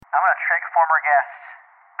I'm gonna trick former guest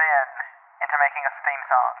Ben into making us a theme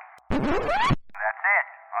song. That's it.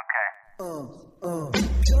 Okay.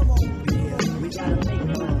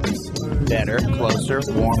 Better, closer,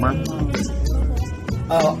 warmer.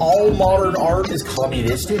 All modern art is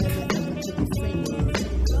communistic.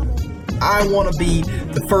 I want to be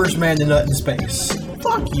the first man to nut in space.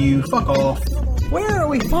 Fuck you. Fuck off. Where are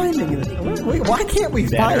we finding it? Why can't we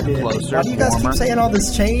find it? Closer, Why do you guys warmer. keep saying all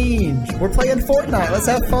this change? We're playing Fortnite. Let's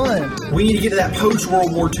have fun. We need to get to that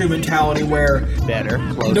post-World War II mentality where Better,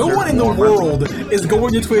 closer, no one in the warmer. world is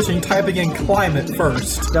going to Twitch and typing in climate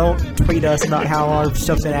first. Don't tweet us about how our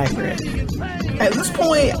stuff's inaccurate. At this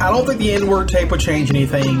point, I don't think the N-word tape would change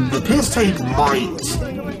anything. The piss tape might.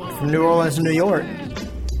 From New Orleans to New York.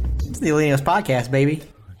 It's the Elenios Podcast, baby.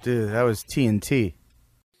 Dude, that was TNT.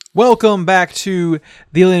 Welcome back to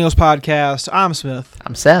the Elenios Podcast. I'm Smith.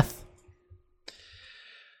 I'm Seth.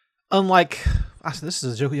 Unlike, this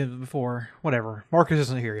is a joke we did before. Whatever. Marcus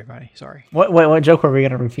isn't here yet, buddy. Sorry. What joke were we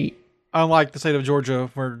going to repeat? Unlike the state of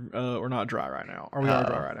Georgia, we're not dry right now. Or we are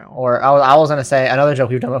dry right now. Or I was going to say, another joke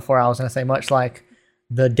we've done before, I was going to say, much like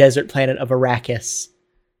the desert planet of Arrakis,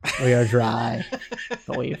 we are dry.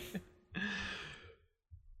 But I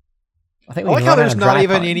think I like how there's not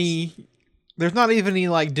even any. there's not even any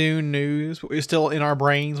like Dune news, but we're still in our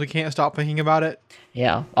brains. We can't stop thinking about it.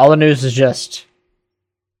 Yeah, all the news is just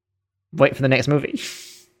wait for the next movie.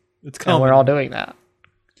 It's coming. And we're all doing that.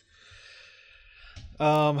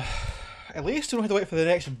 At least we don't have to wait for the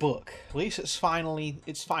next book. At least it's finally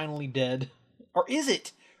dead. Or is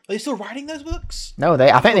it? Are they still writing those books? No,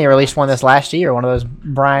 I think they released one this last year. One of those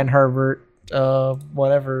Brian Herbert,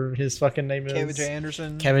 whatever his fucking name is. Kevin J.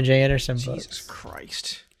 Anderson. Kevin J. Anderson Jesus books.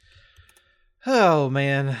 Christ. Oh,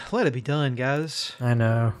 man. Let it be done, guys. I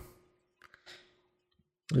know.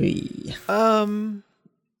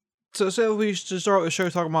 So we should start the show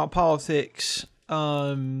talking about politics.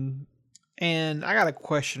 And I got a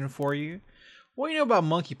question for you. What do you know about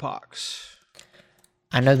monkeypox?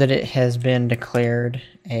 I know that it has been declared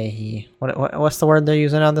what's the word they're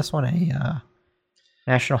using on this one? A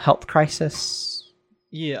national health crisis.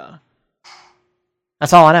 Yeah.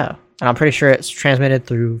 That's all I know, and I'm pretty sure it's transmitted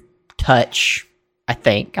through touch. I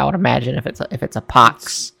think I would imagine if it's a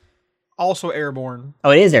pox. Also airborne. Oh,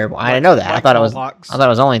 it is airborne. I didn't know that. Like I thought smallpox. it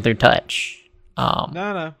was only through touch.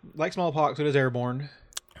 No. Like smallpox, it is airborne.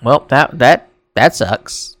 Well, that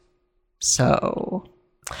sucks. So,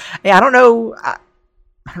 yeah, I don't know.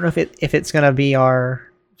 I don't know if it's gonna be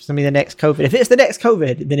the next COVID. If it's the next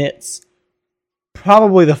COVID, then it's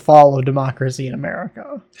probably the fall of democracy in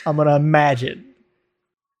America. I'm gonna imagine.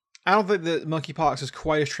 I don't think that monkeypox is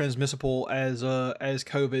quite as transmissible as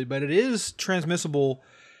COVID, but it is transmissible.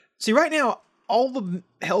 See, right now, all the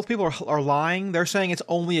health people are lying. They're saying it's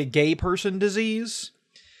only a gay person disease.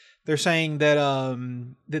 They're saying that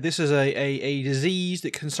that this is a disease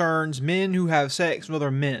that concerns men who have sex with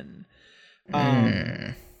other men.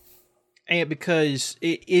 And because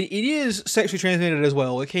it is sexually transmitted as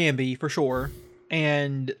well. It can be, for sure.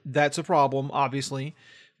 And that's a problem, obviously.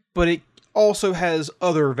 But it also has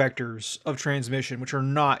other vectors of transmission, which are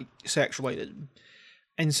not sex-related.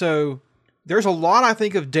 And so there's a lot, I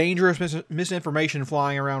think, of dangerous misinformation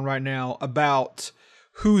flying around right now about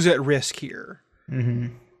who's at risk here.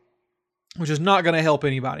 Mm-hmm. Which is not going to help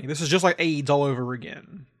anybody. This is just like AIDS all over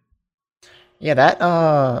again. Yeah,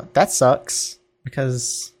 that sucks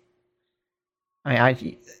because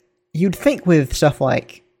you'd think with stuff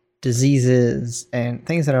like diseases and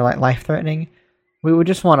things that are like life-threatening, we would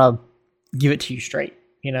just want to give it to you straight,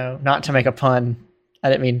 not to make a pun. I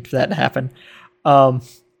didn't mean for that to happen.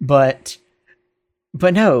 But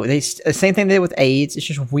no, the same thing they did with AIDS. It's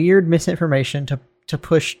just weird misinformation to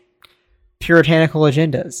push puritanical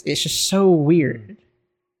agendas. It's just so weird.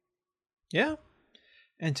 Yeah.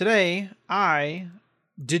 And today, I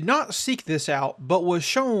did not seek this out, but was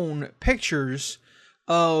shown pictures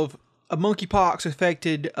of a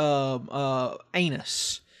monkeypox-affected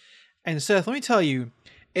anus. And Seth, let me tell you,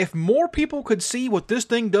 if more people could see what this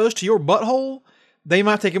thing does to your butthole, they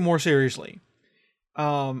might take it more seriously.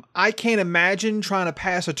 I can't imagine trying to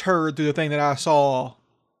pass a turd through the thing that I saw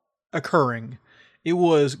occurring. It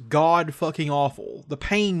was god-fucking awful. The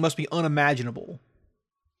pain must be unimaginable.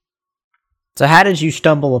 So how did you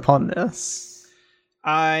stumble upon this?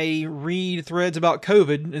 I read threads about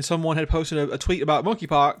COVID, and someone had posted a tweet about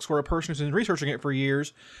monkeypox where a person who's been researching it for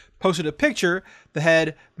years posted a picture that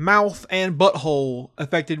had mouth and butthole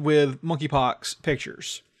affected with monkeypox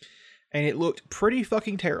pictures. And it looked pretty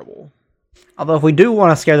fucking terrible. Although if we do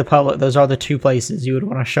want to scare the public, those are the two places you would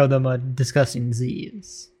want to show them a disgusting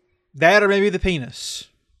disease. That or maybe the penis.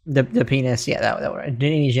 The penis, yeah, that would.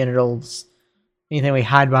 Any genitals, anything we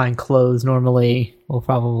hide behind clothes normally will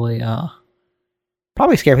probably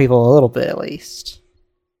scare people a little bit at least.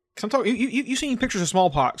 Cause I'm talking. You've seen pictures of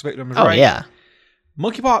smallpox victims, Oh right? yeah.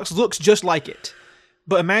 Monkeypox looks just like it,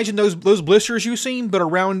 but imagine those blisters you've seen, but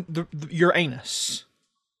around your anus.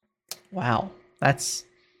 Wow, that's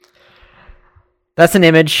an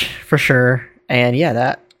image for sure, and yeah,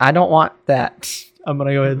 that I don't want that. I'm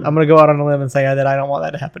gonna go out on a limb and say that I don't want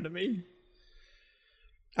that to happen to me.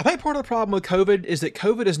 I think part of the problem with COVID is that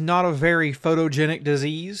COVID is not a very photogenic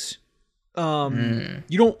disease.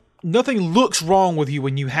 Nothing looks wrong with you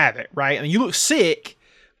when you have it, right? I mean, you look sick,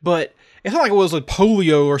 but it's not like it was like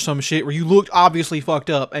polio or some shit where you looked obviously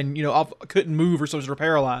fucked up and, couldn't move or something or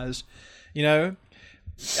paralyzed, I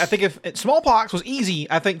think if smallpox was easy,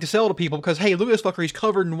 I think, to sell to people because, hey, look at this fucker, he's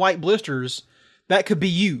covered in white blisters. That could be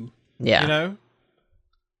you. Yeah.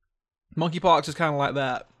 Monkeypox is kind of like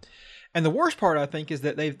that. And the worst part, I think, is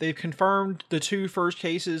that they've confirmed the 2 first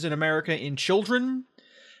cases in America in children.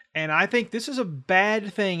 And I think this is a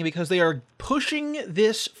bad thing because they are pushing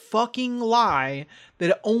this fucking lie that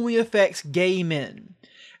it only affects gay men.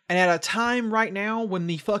 And at a time right now when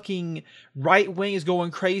the fucking right wing is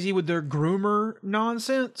going crazy with their groomer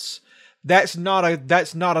nonsense, that's not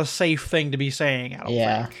a safe thing to be saying, I don't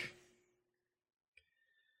think.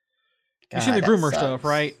 You've seen the groomer stuff,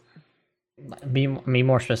 right? Be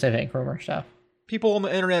more specific, groomer stuff. People on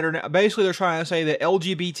the internet are basically they're trying to say that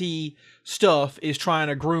LGBT stuff is trying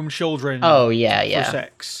to groom children. Oh yeah, for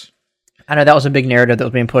sex. I know that was a big narrative that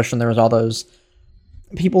was being pushed, and there was all those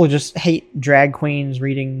people who just hate drag queens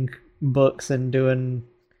reading books and doing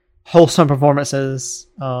wholesome performances.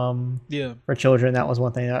 For children, that was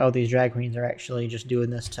one thing. These drag queens are actually just doing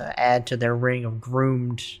this to add to their ring of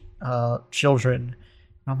groomed children.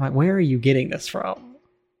 And I'm like, where are you getting this from?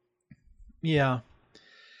 Yeah.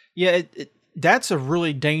 That's a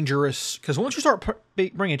really dangerous, because once you start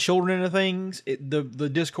bringing children into things, the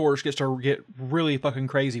discourse gets to get really fucking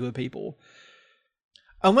crazy with people.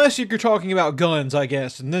 Unless you're talking about guns, I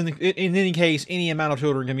guess, and then in any case, any amount of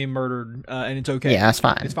children can be murdered, and it's okay. Yeah, that's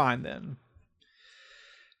fine. It's fine then.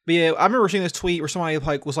 But yeah, I remember seeing this tweet where somebody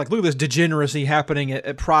was like, "Look at this degeneracy happening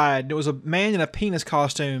at Pride." There was a man in a penis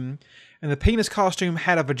costume. And the penis costume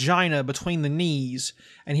had a vagina between the knees,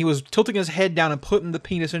 and he was tilting his head down and putting the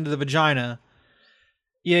penis into the vagina.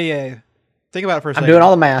 Yeah. Think about it for a second. I'm doing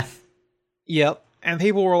all the math. Yep. And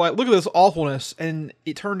people were like, look at this awfulness. And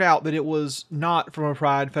it turned out that it was not from a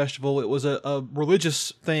Pride festival. It was a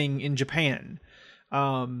religious thing in Japan.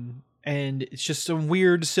 And it's just some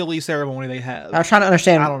weird, silly ceremony they have. I was trying to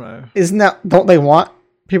understand. I don't know. Don't they want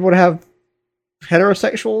people to have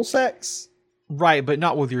heterosexual sex? Right, but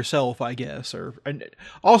not with yourself, I guess. And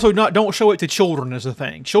also, don't show it to children as a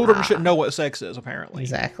thing. Children shouldn't know what sex is, apparently.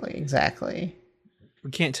 Exactly.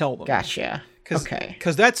 We can't tell them. Gotcha. Okay.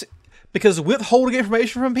 Because withholding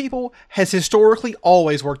information from people has historically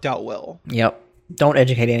always worked out well. Yep. Don't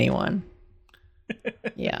educate anyone.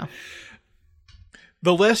 Yeah.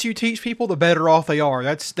 The less you teach people, the better off they are.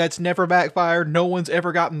 That's never backfired. No one's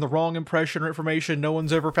ever gotten the wrong impression or information. No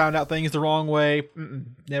one's ever found out things the wrong way.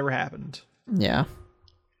 Never happened. Yeah.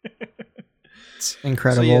 It's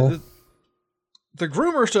incredible. So yeah, the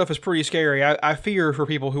groomer stuff is pretty scary. I fear for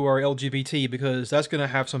people who are LGBT because that's going to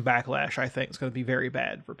have some backlash, I think. It's going to be very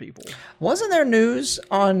bad for people. Wasn't there news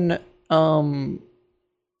on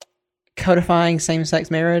codifying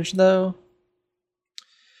same-sex marriage, though?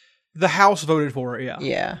 The House voted for it, yeah.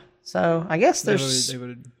 Yeah. So I guess there's they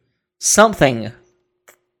voted. Something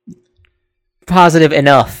positive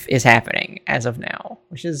enough is happening as of now,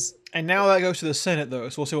 which is... And now that goes to the Senate, though,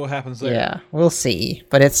 so we'll see what happens there. Yeah, we'll see.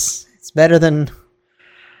 But it's better than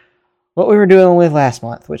what we were dealing with last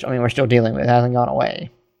month, which, I mean, we're still dealing with. It hasn't gone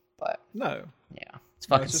away. But no. Yeah, it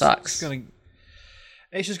fucking sucks.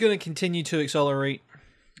 It's just going to continue to accelerate.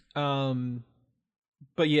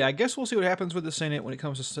 But yeah, I guess we'll see what happens with the Senate when it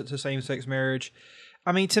comes to same-sex marriage.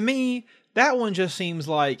 I mean, to me, that one just seems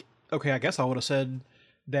like, okay, I guess I would have said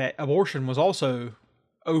that abortion was also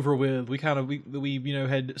over with. We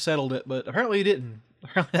had settled it, but apparently it didn't.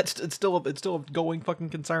 It's still a going fucking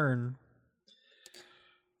concern.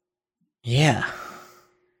 Yeah.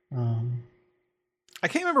 I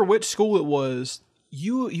can't remember which school it was.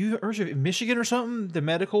 University of Michigan or something? The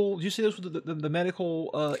medical... Did you see this with the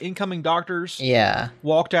medical incoming doctors? Yeah.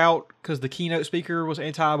 Walked out because the keynote speaker was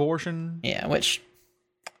anti-abortion? Yeah, which...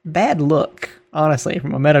 Bad look, honestly,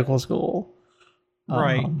 from a medical school.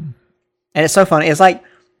 Right. And it's so funny. It's like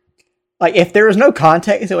like if there was no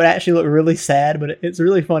context, it would actually look really sad. But it's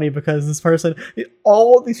really funny because this person,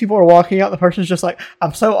 all of these people are walking out. The person's just like,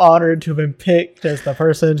 "I'm so honored to have been picked as the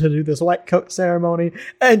person to do this white coat ceremony,"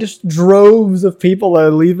 and just droves of people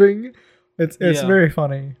are leaving. It's very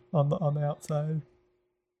funny on the outside.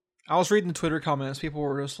 I was reading the Twitter comments. People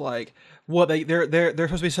were just like, "What they're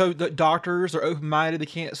supposed to be so doctors? They're open minded. They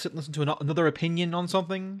can't sit and listen to another opinion on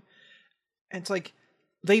something." And it's like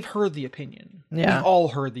they've heard the opinion. Yeah, we've all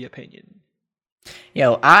heard the opinion.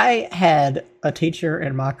 I had a teacher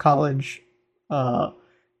in my college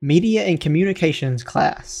media and communications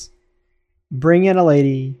class bring in a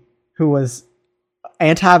lady who was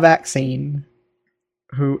anti-vaccine,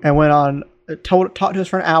 and went on talked to us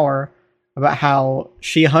for an hour about how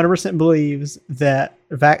she 100% believes that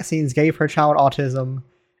vaccines gave her child autism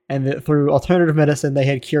and that through alternative medicine they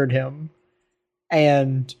had cured him.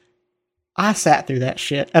 And I sat through that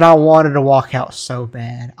shit and I wanted to walk out so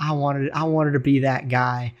bad. I wanted to be that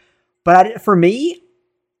guy. But for me,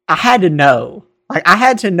 I had to know. Like, I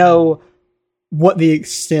had to know what the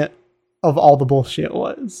extent of all the bullshit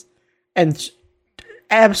was. And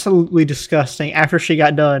absolutely disgusting. After she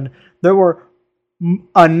got done, there were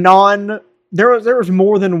there was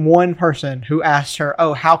more than one person who asked her,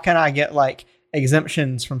 "Oh, how can I get like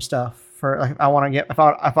exemptions from stuff for like if I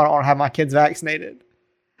don't want to have my kids vaccinated?"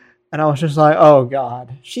 And I was just like, "Oh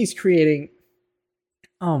God, she's just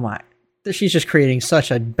creating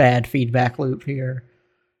such a bad feedback loop here."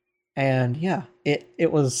 And yeah,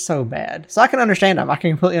 it was so bad. So I can understand them. I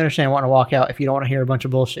can completely understand wanting to walk out if you don't want to hear a bunch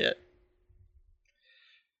of bullshit.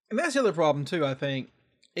 And that's the other problem too, I think,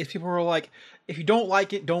 is people are like, if you don't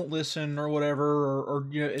like it, don't listen or whatever, or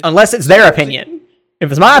you know, unless it's their opinion.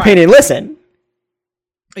 If it's my opinion, listen.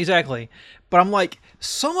 Exactly. But I'm like,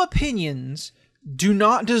 some opinions do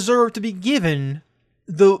not deserve to be given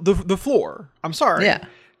the floor. I'm sorry. Yeah.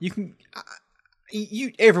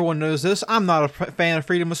 Everyone knows this. I'm not a fan of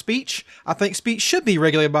freedom of speech. I think speech should be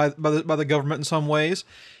regulated by the government in some ways.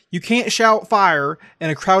 You can't shout fire in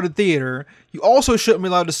a crowded theater. You also shouldn't be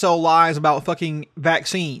allowed to sell lies about fucking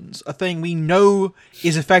vaccines, a thing we know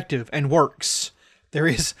is effective and works. There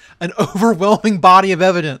is an overwhelming body of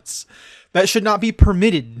evidence. That should not be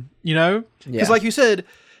permitted, you know? Because like you said,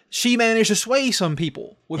 she managed to sway some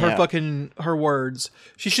people with her words.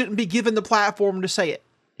 She shouldn't be given the platform to say it,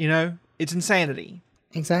 you know? It's insanity.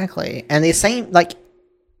 Exactly. And the same, like,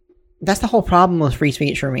 that's the whole problem with free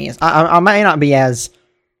speech for me. Is I may not be as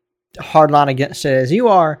hardline against it as you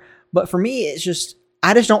are, but for me, it's just,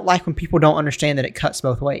 I just don't like when people don't understand that it cuts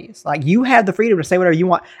both ways. Like, you have the freedom to say whatever you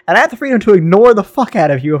want, and I have the freedom to ignore the fuck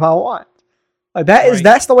out of you if I want. Like,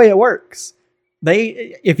 that's the way it works.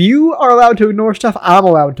 If you are allowed to ignore stuff, I'm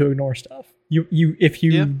allowed to ignore stuff. If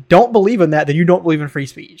you don't believe in that, then you don't believe in free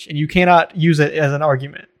speech, and you cannot use it as an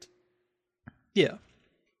argument. Yeah.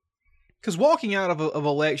 Because walking out of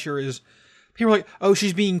a lecture is, people are like, "Oh,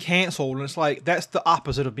 she's being canceled," and it's like, that's the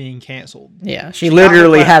opposite of being canceled. Yeah, she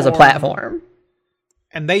literally has a platform.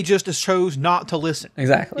 And they just chose not to listen.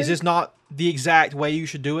 Exactly. Is this not the exact way you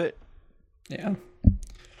should do it? Yeah.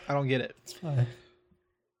 I don't get it.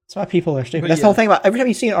 That's why people are stupid. That's the whole thing about every time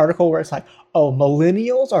you see an article where it's like, "Oh,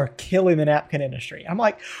 millennials are killing the napkin industry." I'm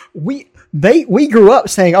like, we grew up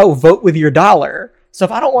saying, "Oh, vote with your dollar." So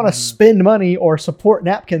if I don't want to spend money or support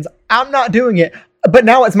napkins, I'm not doing it. But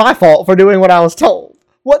now it's my fault for doing what I was told.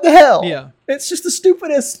 What the hell? Yeah. It's just the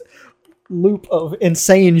stupidest loop of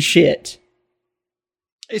insane shit.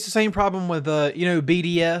 It's the same problem with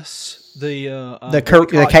BDS, the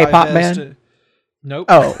K-pop band. Nope.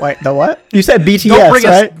 Oh wait, the what? You said BTS,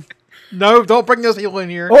 right? Don't bring this heel in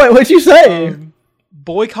here. Oh, wait, what'd you say?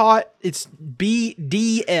 Boycott. It's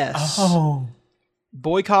BDS. Oh.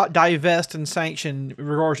 Boycott, divest, and sanction in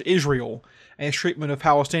regards to Israel and its treatment of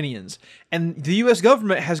Palestinians. And the U.S.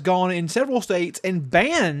 government has gone in several states and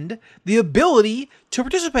banned the ability to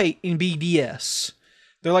participate in BDS.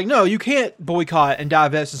 They're like, no, you can't boycott and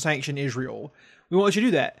divest and sanction Israel. We won't let you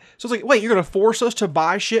do that. So it's like, wait, you're going to force us to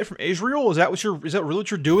buy shit from Israel? Is that really what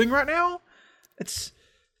you're doing right now? It's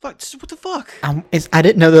what the fuck? I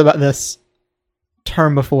didn't know about this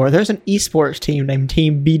term before. There's an esports team named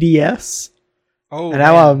Team BDS. Oh, and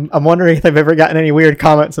now I'm wondering if they've ever gotten any weird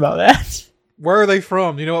comments about that. Where are they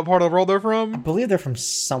from? Do you know what part of the world they're from? I believe they're from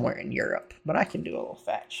somewhere in Europe, but I can do a little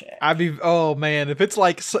fact check. Oh man, if it's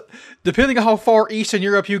like, depending on how far east in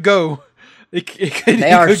Europe you go, it could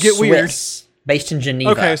get weird. Based in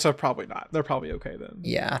Geneva. Okay, so probably not. They're probably okay then.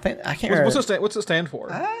 Yeah, I can't remember. What's it stand for?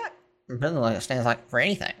 It doesn't look like it stands like for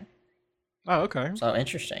anything. Oh, okay. So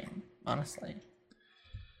interesting, honestly.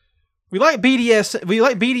 We like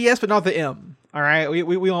BDS, but not the M. All right, we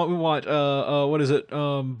want what is it?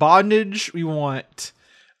 Bondage. We want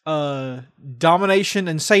domination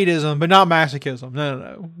and sadism, but not masochism.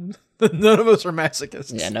 No. None of us are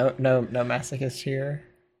masochists. Yeah, no masochists here.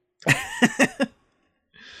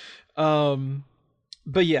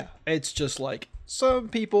 But yeah, it's just like some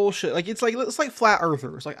people should it's like flat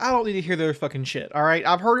earthers. Like, I don't need to hear their fucking shit. All right,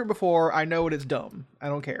 I've heard it before. I know it's dumb. I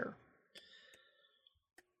don't care.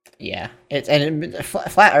 Yeah,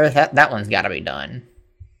 flat Earth. That one's got to be done.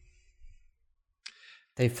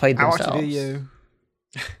 They've played themselves.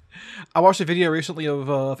 I watched a video recently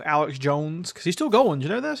of Alex Jones, because he's still going. Do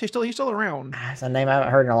you know this? He's still around. That's a name I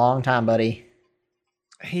haven't heard in a long time, buddy.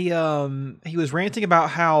 He was ranting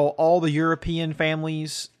about how all the European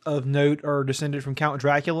families of note are descended from Count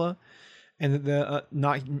Dracula, and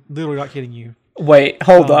literally not kidding you. Wait,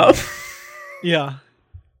 hold up. Yeah.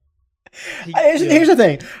 Here's the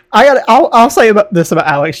thing. I'll say about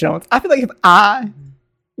Alex Jones. I feel like if I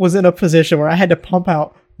was in a position where I had to pump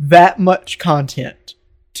out that much content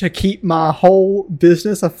to keep my whole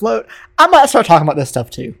business afloat, I might start talking about this stuff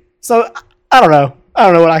too. So I don't know. I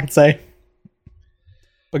don't know what I can say.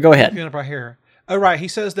 But go ahead. Right here. Oh, right. He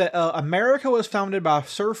says that America was founded by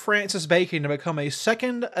Sir Francis Bacon to become a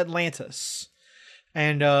second Atlantis.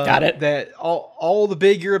 And got it. That all the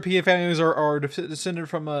big European families are descended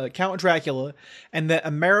from Count Dracula, and that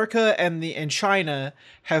America and China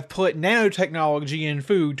have put nanotechnology in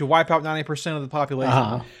food to wipe out 90% of the population.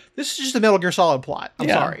 Uh-huh. This is just a Metal Gear Solid plot. I'm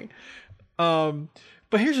sorry.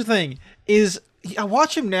 But here's the thing: I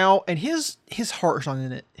watch him now, and his heart's not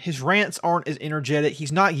in it. His rants aren't as energetic.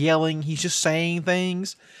 He's not yelling. He's just saying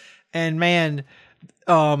things. And man,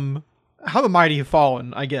 how the mighty have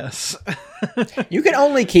fallen, I guess. You can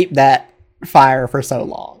only keep that fire for so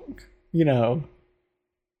long, you know.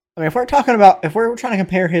 I mean, if we're trying to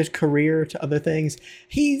compare his career to other things,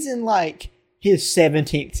 he's in like his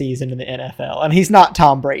 17th season in the NFL, and he's not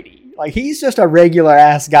Tom Brady. Like, he's just a regular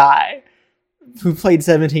ass guy who played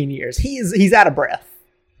 17 years. He's out of breath.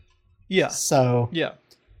 Yeah. So yeah,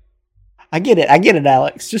 I get it,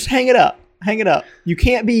 Alex. Just hang it up. You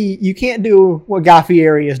can't do what Guy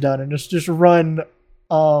Fieri has done and just run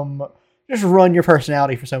your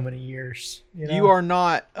personality for so many years. You know? You are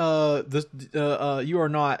not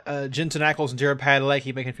Jensen Ackles and Jared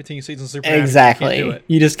Padalecki making 15 seasons of Superman. Exactly.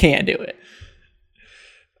 You just can't do it.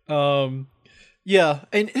 Yeah,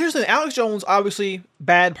 and here's the thing. Alex Jones, obviously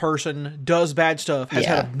bad person, does bad stuff, has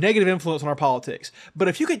had a negative influence on our politics. But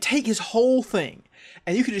if you could take his whole thing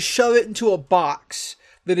and you could just shove it into a box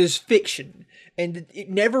that is fiction, and it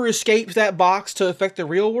never escapes that box to affect the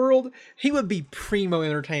real world, he would be primo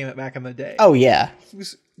entertainment back in the day. Oh yeah, he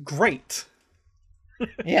was great.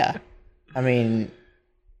 Yeah, I mean,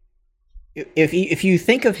 if you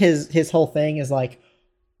think of his whole thing as like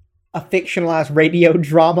a fictionalized radio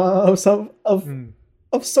drama of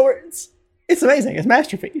sorts, it's amazing. It's a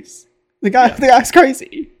masterpiece. The guy's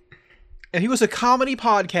crazy. If he was a comedy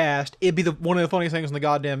podcast, it'd be one of the funniest things on the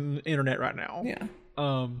goddamn internet right now. Yeah.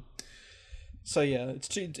 So yeah, it's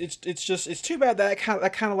too bad that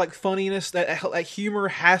kind of like funniness, that humor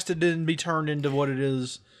has to then be turned into what it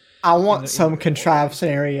is. I want some contrived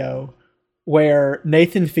scenario where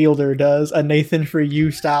Nathan Fielder does a Nathan for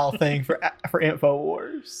You style thing for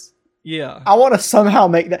InfoWars. Yeah, I want to somehow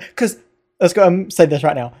make that, because let's go and say this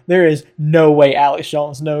right now: there is no way Alex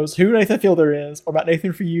Jones knows who Nathan Fielder is, or about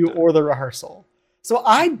Nathan for You, or The Rehearsal. So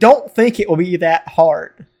I don't think it will be that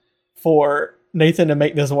hard for Nathan to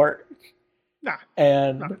make this work. Nah,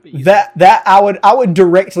 and that I would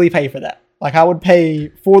directly pay for that. Like, I would pay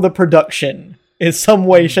for the production in some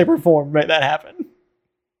way, shape, or form to make that happen.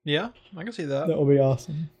 Yeah, I can see that. That would be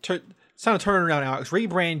awesome. It's time to turn it around, Alex.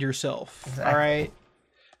 Rebrand yourself. Exactly. All right.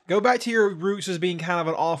 Go back to your roots as being kind of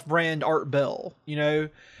an off-brand Art Bell. You know,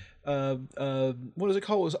 what is it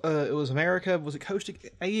called? It was America. Was it Coast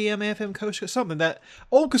AM FM Coast something, that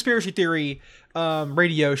old conspiracy theory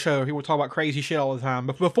radio show? People talk about crazy shit all the time.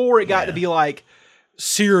 But before it got to be like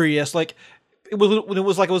serious, like it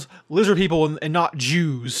was lizard people and not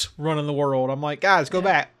Jews running the world. I'm like, guys, go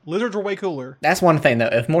back. Lizards were way cooler. That's one thing though.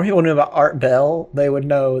 If more people knew about Art Bell, they would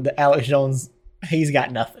know that Alex Jones, he's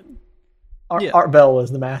got nothing. Art Bell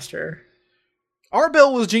was the master. Art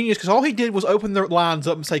Bell was genius because all he did was open their lines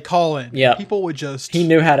up and say, "Call in." Yeah, people would just. He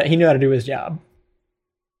knew how to do his job.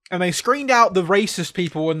 And they screened out the racist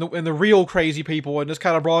people and the real crazy people, and just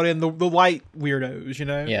kind of brought in the light weirdos. You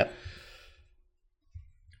know. Yeah.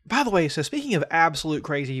 By the way, so speaking of absolute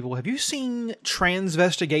crazy people, have you seen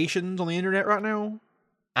transvestigations on the internet right now?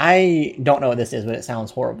 I don't know what this is, but it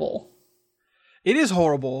sounds horrible. It is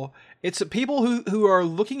horrible. It's people who are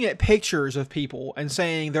looking at pictures of people and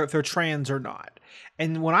saying they're trans or not.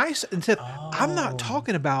 And when said, I'm not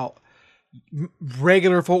talking about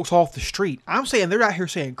regular folks off the street. I'm saying they're out here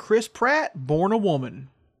saying Chris Pratt, born a woman.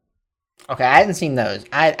 Okay, I hadn't seen those.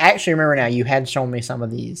 I actually remember now you had shown me some of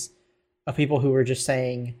these of people who were just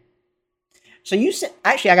saying. So you sent.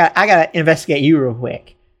 Actually, I gotta investigate you real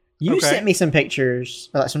quick. You sent me some pictures,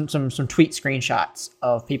 some tweet screenshots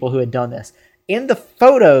of people who had done this. In the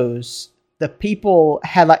photos, the people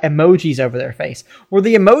had like emojis over their face. Were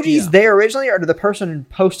the emojis there originally, or did the person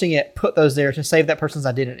posting it put those there to save that person's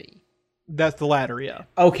identity? That's the latter, yeah.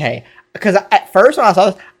 Okay, because at first when I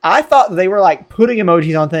saw this, I thought they were like putting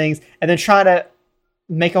emojis on things and then trying to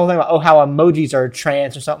make a whole thing about how emojis are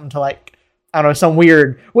trans or something to like, I don't know, some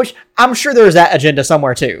weird, which I'm sure there's that agenda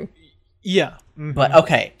somewhere too. Yeah. Mm-hmm. But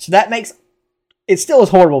okay, so that makes, it still is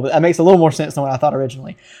horrible, but that makes a little more sense than what I thought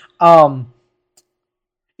originally.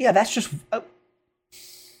 Yeah, that's just,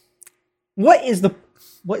 what's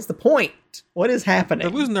the point? What is happening?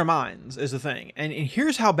 They're losing their minds is the thing. And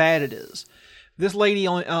here's how bad it is. This lady,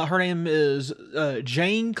 her name is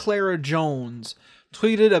Jane Clara Jones,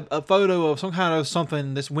 tweeted a photo of some kind of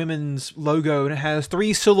something, this women's logo, and it has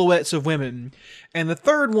 3 silhouettes of women. And the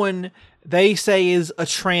third one, they say is a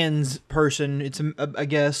trans person. It's, I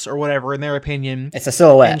guess, or whatever, in their opinion. It's a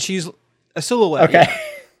silhouette. And she's a silhouette. Okay. Yeah.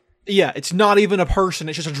 Yeah, it's not even a person.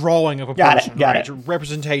 It's just a drawing of a person. Got it. It's a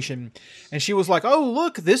representation. And she was like, "Oh,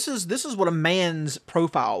 look, this is what a man's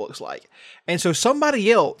profile looks like." And so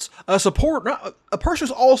somebody else, a person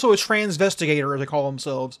who's also a transvestigator, as they call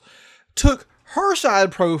themselves, took her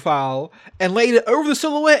side profile and laid it over the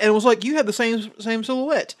silhouette and was like, "You have the same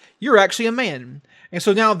silhouette. You're actually a man." And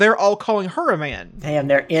so now they're all calling her a man. Damn,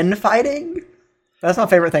 they're infighting? That's my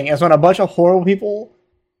favorite thing, is when a bunch of horrible people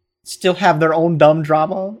still have their own dumb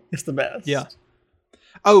drama. It's the best. Yeah.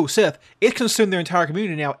 Oh, Seth, it's consumed their entire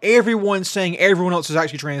community now. Everyone's saying everyone else is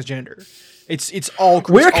actually transgender. It's all.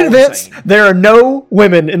 We're convinced there are no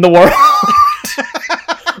women in the world.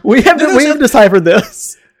 we have deciphered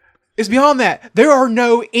this. It's beyond that. There are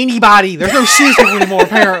no anybody. There's no Caesar anymore.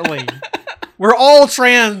 Apparently, we're all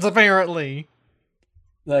trans. Apparently,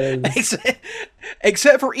 that is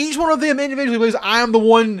except for each one of them individually. Because I'm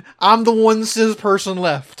the one cis person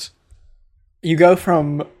left. You go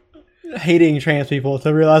from hating trans people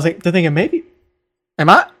to thinking maybe, am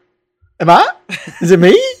I? Is it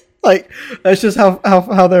me? Like, that's just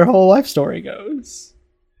how their whole life story goes.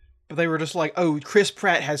 But they were just like, oh, Chris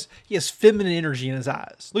Pratt has feminine energy in his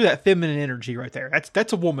eyes. Look at that feminine energy right there.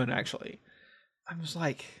 That's a woman, actually. I was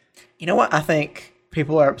like, you know what I think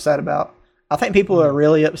people are upset about? I think people are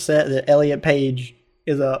really upset that Elliot Page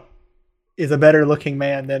is a better looking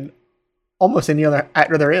man than almost any other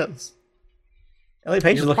actor there is. Elliot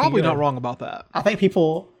Page is looking probably good. not wrong about that. I think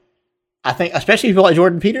especially people like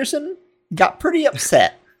Jordan Peterson, got pretty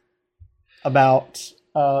upset about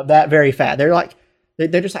that very fact. They're like,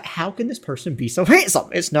 they're just like, how can this person be so handsome?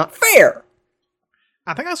 It's not fair.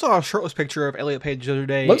 I think I saw a shirtless picture of Elliot Page the other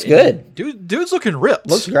day. Looks good. Dude's looking ripped.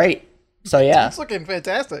 Looks great. So yeah, it's looking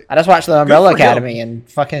fantastic. I just watched the Umbrella Academy and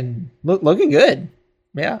fucking looking good.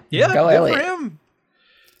 Yeah, yeah, go good Elliot. for him.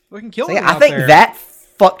 Looking killing. So, yeah, I think that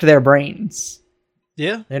fucked their brains.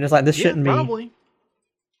 Yeah, they're just like, this shouldn't be.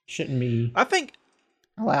 I think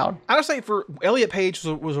allowed. I just think for Elliot Page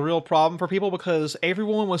was a real problem for people because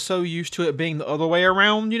everyone was so used to it being the other way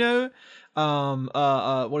around. You know,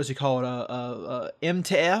 what does he call it? M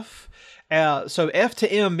to F. So F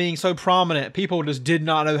to M being so prominent, people just did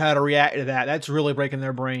not know how to react to that. That's really breaking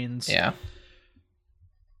their brains. Yeah.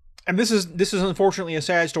 And this is unfortunately a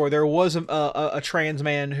sad story. There was a trans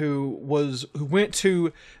man who went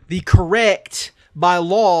to the correct, by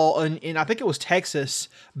law, in I think it was Texas,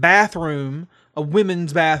 bathroom, a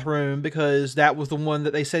women's bathroom, because that was the one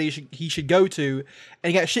that they said he should go to,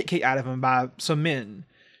 and he got shit kicked out of him by some men.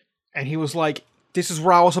 And he was like, "This is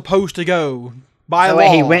where I was supposed to go by law."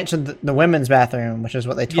 Wait, he went to the women's bathroom, which is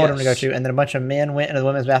what they told him to go to, and then a bunch of men went into the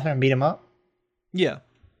women's bathroom and beat him up? Yeah.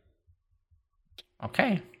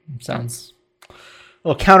 Okay. Sounds a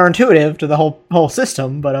little counterintuitive to the whole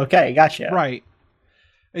system, but okay, gotcha. Right.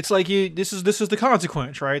 It's like this is the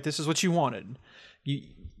consequence, right? This is what you wanted.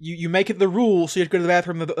 You make it the rule, so you have to go to the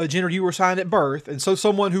bathroom of a gender you were assigned at birth, and so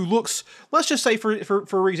someone who looks, let's just say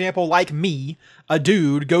for example, like me, a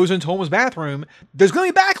dude goes into a woman's bathroom, there's going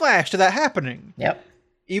to be backlash to that happening. Yep.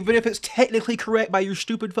 Even if it's technically correct by your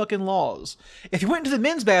stupid fucking laws. If you went into the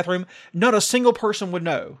men's bathroom, not a single person would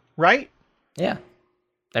know, right? Yeah.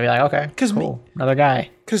 They'd be like, okay, cool, another guy.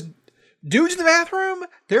 Because dudes in the bathroom,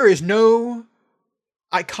 there is no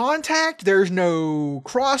eye contact, there's no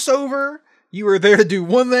crossover. You were there to do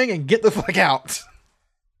one thing and get the fuck out.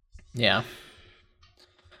 Yeah.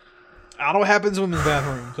 I don't know what happens in women's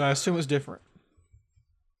bathrooms, so I assume it's different.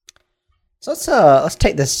 So let's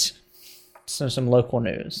take this to some local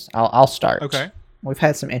news. I'll start. Okay. We've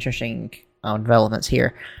had some interesting developments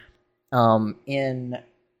here. In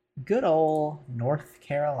good old North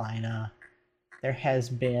Carolina, there has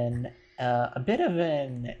been a bit of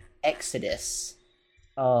an exodus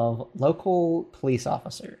of local police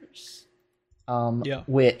officers.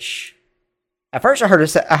 Which at first I heard it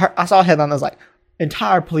say, I saw a headline that was like,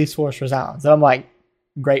 entire police force resigns. And I'm like,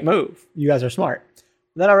 great move. You guys are smart.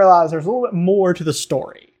 Then I realized there's a little bit more to the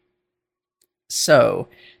story. So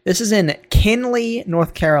this is in Kenly,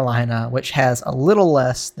 North Carolina, which has a little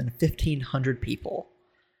less than 1,500 people.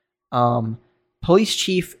 Police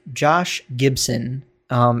Chief Josh Gibson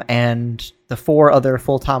and the 4 other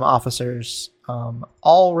full-time officers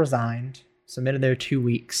all resigned, submitted their 2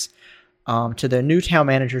 weeks to their new town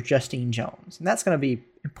manager, Justine Jones. And that's going to be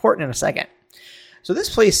important in a second. So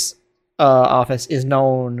this police office is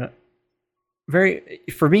known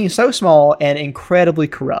for being so small and incredibly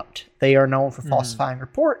corrupt. They are known for falsifying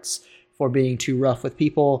reports, for being too rough with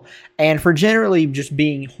people, and for generally just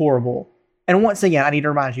being horrible. And once again, I need to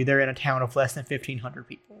remind you, they're in a town of less than 1,500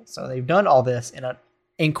 people. So they've done all this in an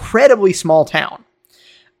incredibly small town.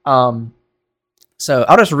 So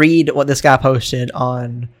I'll just read what this guy posted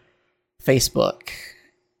on Facebook.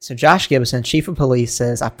 So Josh Gibson, chief of police,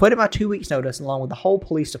 says, I put in my 2 weeks notice along with the whole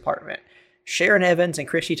police department. Sharon Evans and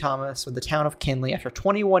Christy Thomas with the town of Kenly. After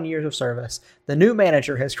 21 years of service, the new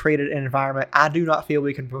manager has created an environment I do not feel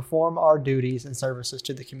we can perform our duties and services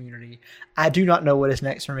to the community. I do not know what is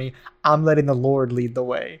next for me. I'm letting the Lord lead the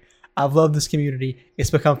way. I've loved this community. It's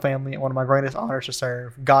become family and one of my greatest honors to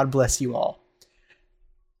serve. God bless you all.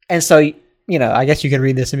 And so, you know, I guess you can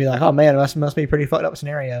read this and be like, oh man, it must be a pretty fucked up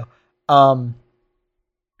scenario.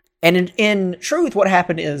 And in truth, what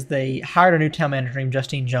happened is they hired a new town manager named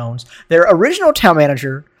Justine Jones. Their original town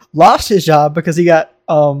manager lost his job because he got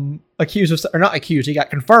he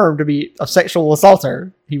got confirmed to be a sexual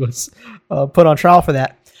assaulter. He was put on trial for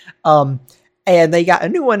that. And they got a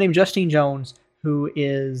new one named Justine Jones, who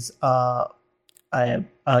is a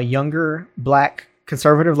younger black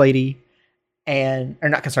conservative lady,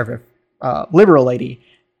 liberal lady,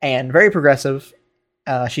 and very progressive.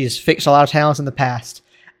 She's fixed a lot of towns in the past.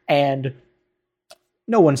 And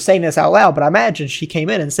no one's saying this out loud, but I imagine she came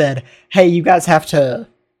in and said, hey, you guys have to,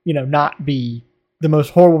 not be the most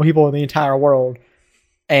horrible people in the entire world.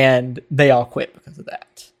 And they all quit because of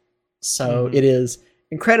that. So it is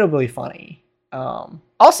incredibly funny.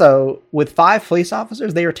 Also, with 5 police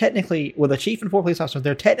officers, they are technically, with a chief and 4 police officers,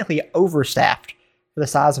 they're technically overstaffed for the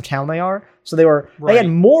size of town they are. So they had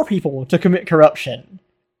more people to commit corruption.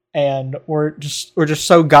 And we're just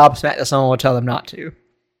so gobsmacked that someone would tell them not to.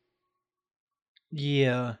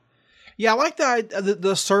 Yeah, I like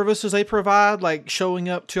the services they provide, like showing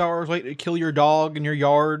up 2 hours late to kill your dog in your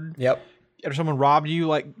yard. Yep. If someone robbed you,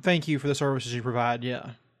 like, thank you for the services you provide. Yeah,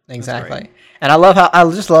 exactly. And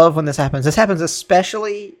I just love when this happens. This happens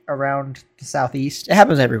especially around the Southeast. It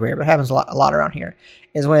happens everywhere, but it happens a lot around here.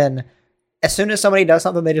 Is when as soon as somebody does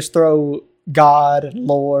something, they just throw God and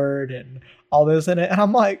Lord and all this in it, and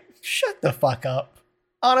I'm like, shut the fuck up.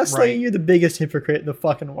 Honestly, you're the biggest hypocrite in the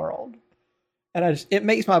fucking world. And it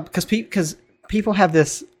makes because people have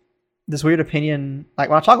this weird opinion. Like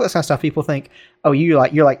when I talk about this kind of stuff, people think, oh, you're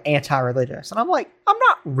like anti-religious. And I'm like, I'm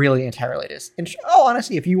not really anti-religious. And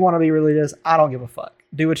honestly, if you want to be religious, I don't give a fuck.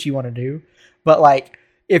 Do what you want to do. But like,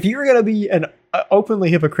 if you're going to be openly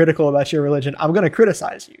hypocritical about your religion, I'm going to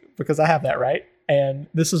criticize you because I have that right. And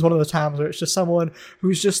this is one of the times where it's just someone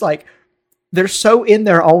who's just like, they're so in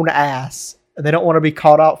their own ass and they don't want to be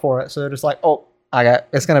called out for it. So they're just like, oh,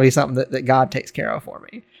 it's going to be something that God takes care of for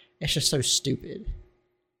me. It's just so stupid.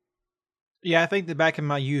 Yeah, I think that back in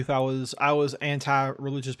my youth, I was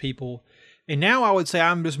anti-religious people, and now I would say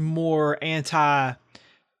I'm just more anti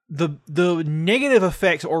the negative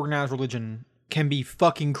effects of organized religion can be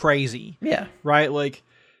fucking crazy. Yeah, right. Like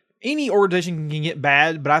any organization can get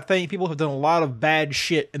bad, but I think people have done a lot of bad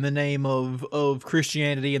shit in the name of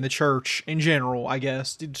Christianity and the church in general. I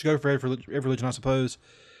guess to go for every religion, I suppose.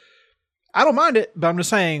 I don't mind it, but I'm just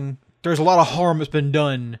saying there's a lot of harm that's been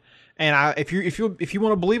done. And if you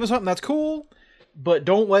want to believe in something, that's cool, but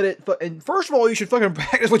don't let it. And first of all, you should fucking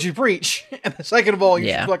practice what you preach, and second of all,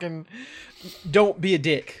 you should fucking don't be a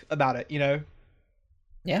dick about it. Yeah.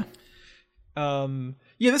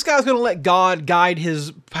 This guy's gonna let God guide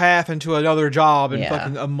his path into another job in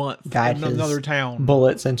fucking a month, guide in another town,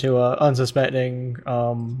 bullets into a unsuspecting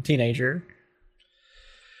teenager.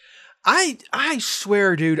 I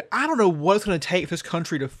swear, dude, I don't know what it's gonna take for this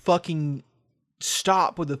country to fucking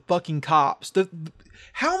stop with the fucking cops.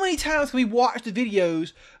 How many times can we watch the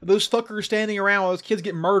videos of those fuckers standing around while those kids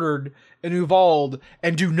get murdered in Uvalde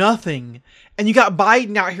and do nothing? And you got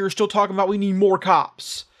Biden out here still talking about we need more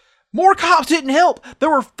cops. More cops didn't help. There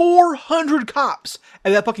were 400 cops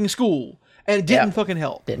at that fucking school, and it didn't fucking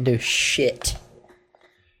help. Didn't do shit.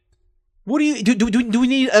 What do you do? We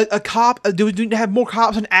need a cop? Do we need to have more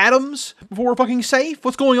cops in Adams before we're fucking safe?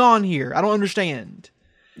 What's going on here? I don't understand.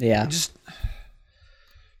 Yeah. It just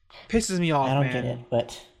pisses me off. I don't get it,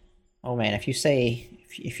 but oh man, if you say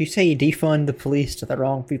you defund the police to the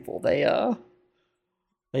wrong people, they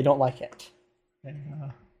don't like it.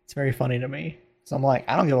 And, it's very funny to me. So I'm like,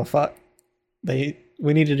 I don't give a fuck. We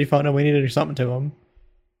need to defund them. We need to do something to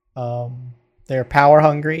them. They're power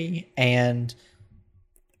hungry, and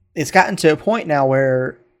it's gotten to a point now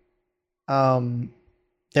where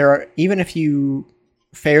there are, even if you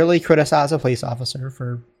fairly criticize a police officer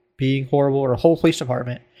for being horrible or a whole police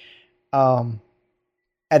department,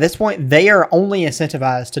 at this point they are only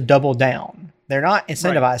incentivized to double down. They're not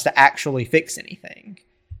incentivized to actually fix anything.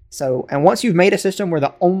 So, and once you've made a system where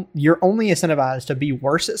you're only incentivized to be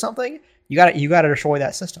worse at something, you got to destroy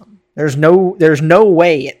that system. There's no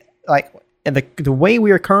way, like, and the way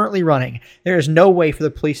we are currently running, there is no way for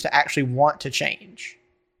the police to actually want to change.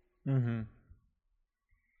 Mm-hmm.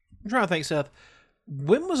 I'm trying to think, Seth.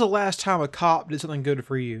 When was the last time a cop did something good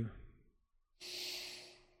for you?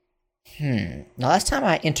 The last time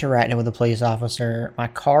I interacted with a police officer, my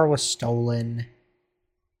car was stolen,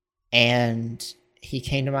 and he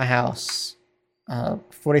came to my house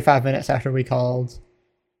 45 minutes after we called,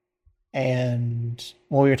 and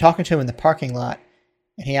when we were talking to him in the parking lot,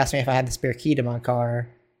 and he asked me if I had the spare key to my car.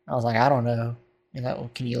 I was like, I don't know. He's like,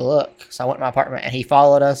 well, can you look? So I went to my apartment, and he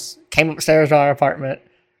followed us, came upstairs to our apartment,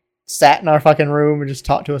 sat in our fucking room, and just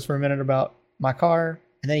talked to us for a minute about my car,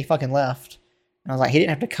 and then he fucking left. And I was like, he didn't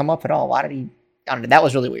have to come up at all. Why did he? I don't know. That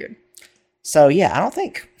was really weird. So yeah, I don't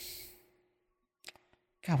think.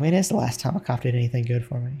 God, when is the last time a cop did anything good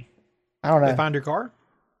for me? I don't know. They find your car?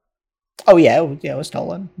 Oh yeah, it was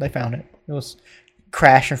stolen. They found it. It was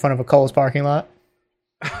crashed in front of a Kohl's parking lot.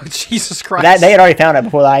 Jesus Christ! That they had already found it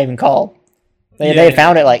before I even called. They had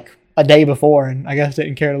found it like a day before, and I guess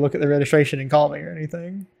didn't care to look at the registration and call me or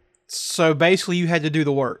anything. So basically, you had to do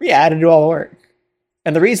the work. Yeah, I had to do all the work.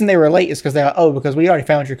 And the reason they were late is because they're like, because we already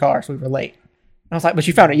found your car, so we were late. And I was like, but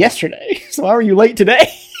you found it yesterday, so why were you late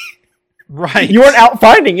today? Right. You weren't out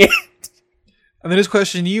finding it. And then his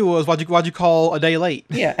question to you was, why'd you call a day late?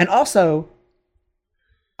 Yeah, and also,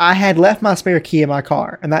 I had left my spare key in my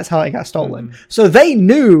car, and that's how it got stolen. Mm-hmm. So they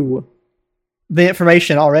knew the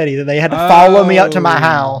information already, that they had to follow me up to my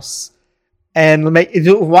house and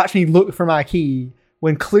watch me look for my key,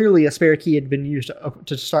 when clearly a spare key had been used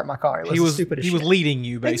to start my car. He was leading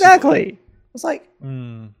you, basically. Exactly. I was like,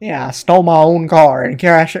 yeah, I stole my own car and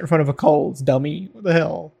crashed it in front of a Kohl's, dummy. What the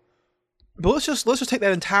hell? But let's just take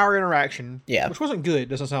that entire interaction, which wasn't good,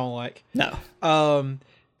 doesn't sound like. No.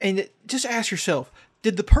 And just ask yourself,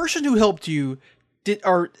 did the person who helped you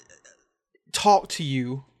talk to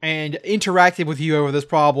you and interacted with you over this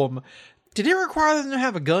problem, did it require them to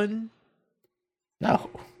have a gun? No.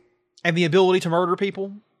 And the ability to murder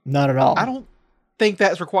people? Not at all. I don't think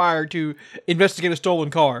that's required to investigate a stolen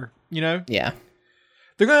car, you know? Yeah.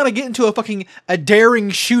 They're going to get into a daring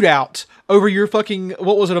shootout over your fucking,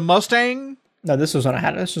 what was it, a Mustang? No, this was a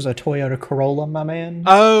Toyota Corolla, my man.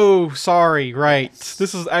 Oh, sorry, right. Yes.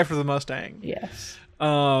 This is after the Mustang. Yes.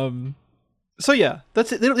 So yeah,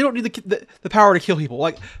 that's it. They don't need the power to kill people.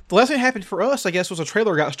 Like, the last thing that happened for us, I guess, was a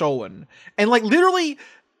trailer got stolen. And like, literally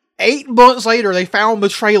 8 months later, they found the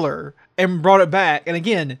trailer and brought it back. And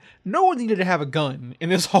again, no one needed to have a gun in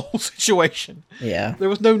this whole situation. Yeah. There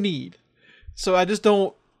was no need. So I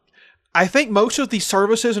think most of the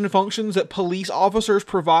services and functions that police officers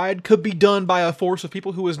provide could be done by a force of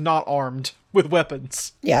people who is not armed with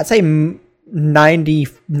weapons. Yeah, I'd say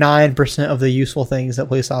 99% of the useful things that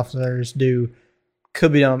police officers do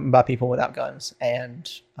could be done by people without guns and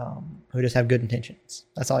who just have good intentions.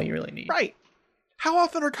 That's all you really need. Right. How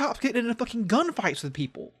often are cops getting into fucking gunfights with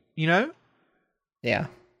people? You know? Yeah.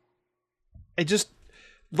 It just...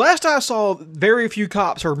 Last I saw, very few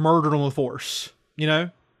cops are murdered on the force. You know?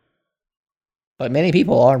 But many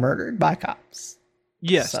people are murdered by cops.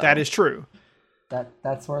 Yes, that is true.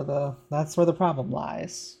 That's where the problem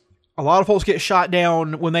lies. A lot of folks get shot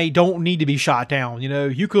down when they don't need to be shot down. You know,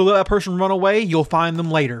 you could let that person run away, you'll find them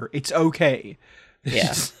later. It's okay.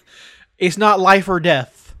 Yeah. It's not life or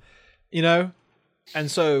death. You know? And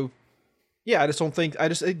so, yeah, I just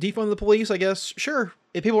defund the police, I guess. Sure.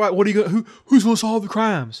 if people are like, what are you going who's going to solve the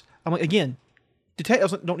crimes? I'm like, again,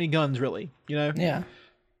 detectives don't need guns, really, you know? Yeah.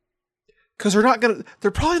 Because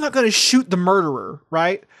they're probably not going to shoot the murderer,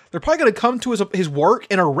 right? They're probably going to come to his work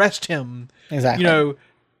and arrest him. Exactly. You know,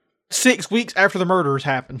 6 weeks after the murders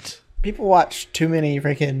happened. People watch too many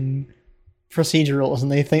freaking procedurals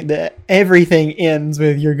and they think that everything ends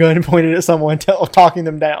with your gun pointed at someone talking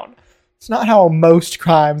them down. It's not how most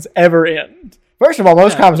crimes ever end. First of all,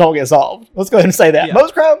 most crimes don't get solved. Let's go ahead and say that. Yeah.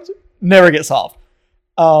 Most crimes never get solved.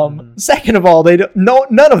 Second of all,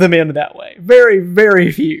 none of them end that way. Very,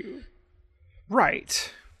 very few.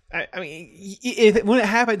 Right. I mean, when it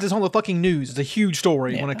happens, it's on the fucking news. It's a huge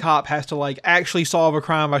story when a cop has to like actually solve a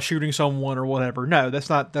crime by shooting someone or whatever. No, that's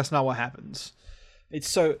not what happens. It's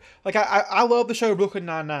so like I love the show Brooklyn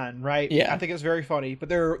Nine-Nine, right? Yeah, I think it's very funny, but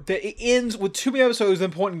it ends with too many episodes of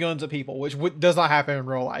them pointing guns at people, which does not happen in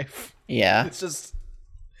real life. Yeah, it's just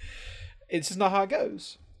not how it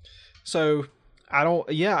goes. So I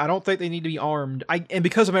don't think they need to be armed. And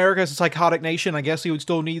because America is a psychotic nation, I guess you would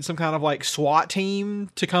still need some kind of like SWAT team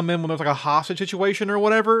to come in when there's like a hostage situation or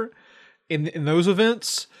whatever in those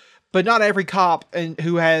events. But not every cop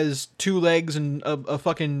who has 2 legs and a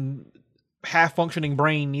fucking half functioning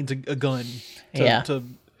brain needs a gun. And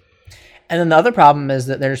then the other problem is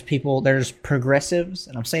that there's progressives,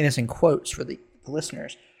 and I'm saying this in quotes for the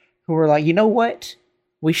listeners, who are like, you know what?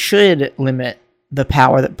 We should limit the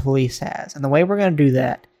power that police has. And the way we're going to do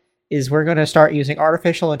that is we're going to start using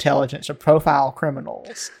artificial intelligence to profile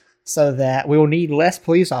criminals so that we will need less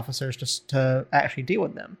police officers to actually deal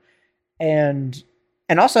with them. And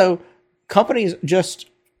also, companies just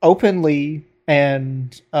openly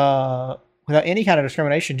and without any kind of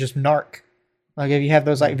discrimination just narc. Like if you have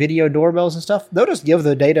those like video doorbells and stuff, they'll just give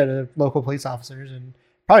the data to local police officers and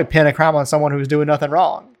probably pin a crime on someone who's doing nothing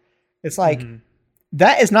wrong. It's like...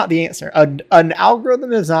 That is not the answer. An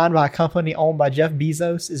algorithm designed by a company owned by Jeff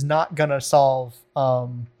Bezos is not going to solve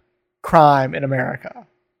crime in America.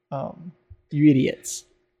 You idiots.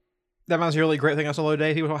 That reminds me of a really great thing I saw the other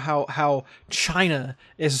day. He was talking about how China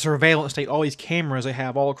is a surveillance state, all these cameras they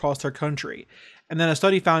have all across their country. And then a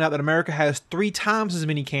study found out that America has 3 times as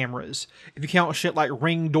many cameras, if you count shit like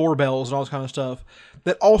Ring doorbells and all this kind of stuff,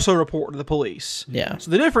 that also report to the police. Yeah.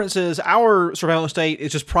 So the difference is our surveillance state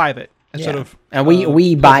is just private. Instead of and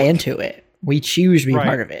we buy into it. We choose to be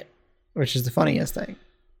part of it, which is the funniest thing.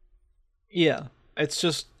 Yeah, it's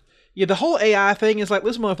just the whole AI thing is like,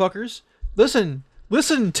 listen, motherfuckers, listen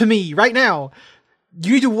to me right now.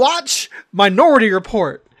 You need to watch Minority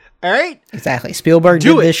Report. All right, exactly. Spielberg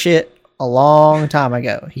did this shit a long time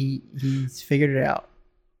ago. He's figured it out.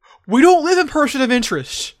 We don't live in person of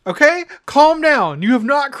interest, okay? Calm down. You have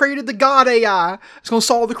not created the God AI that's going to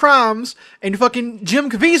solve the crimes, and fucking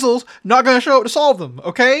Jim Caviezel's not going to show up to solve them,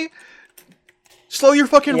 okay? Slow your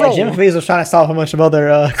fucking roll. Jim Caviezel's trying to solve a bunch of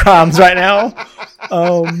other crimes right now.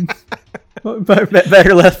 But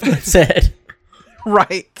better left than said.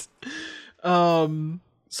 Right.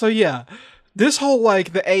 So yeah, this whole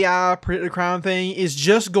like the AI predicted crime thing is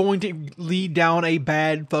just going to lead down a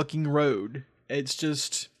bad fucking road. It's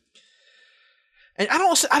just... And I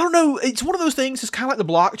don't know. It's one of those things. It's kind of like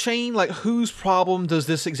the blockchain. Like, whose problem does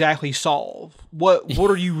this exactly solve? What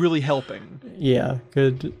are you really helping? Yeah,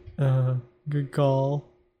 good call.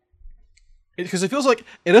 Because it feels like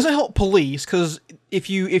it doesn't help police. Because if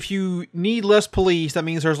you need less police, that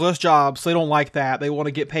means there's less jobs. So they don't like that. They want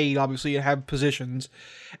to get paid, obviously, and have positions.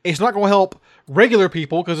 It's not going to help regular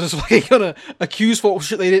people because it's like going to accuse folks of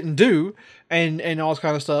shit they didn't do and all this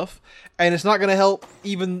kind of stuff. And it's not going to help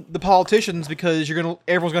even the politicians because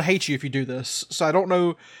everyone's going to hate you if you do this. So I don't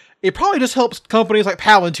know. It probably just helps companies like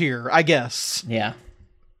Palantir, I guess. Yeah,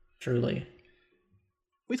 truly.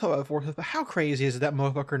 We talked about it before, but how crazy is it that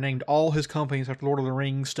motherfucker named all his companies after Lord of the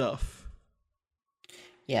Rings stuff?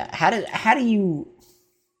 Yeah, how do you?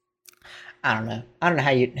 I don't know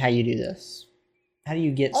how you do this. How do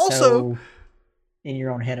you get so in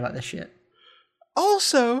your own head about this shit?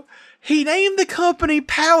 Also, he named the company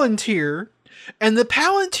Palantir, and the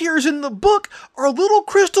Palantirs in the book are little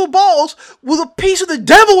crystal balls with a piece of the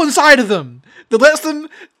devil inside of them that lets them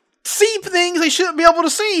see things they shouldn't be able to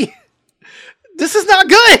see. This is not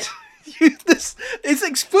good. This is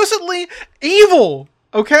explicitly evil,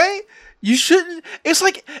 okay? You shouldn't... It's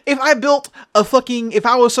like if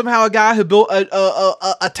I was somehow a guy who built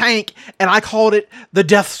a tank and I called it the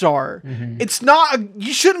Death Star. Mm-hmm. It's not...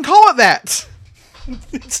 You shouldn't call it that.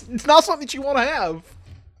 It's not something that you want to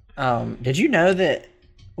have. Did you know that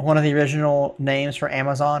one of the original names for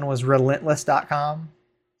Amazon was Relentless.com?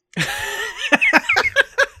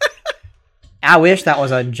 I wish that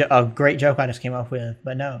was a great joke I just came up with,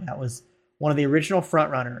 but no, that was one of the original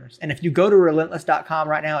frontrunners. And if you go to relentless.com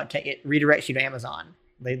right now, it redirects you to Amazon.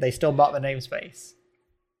 They still bought the namespace.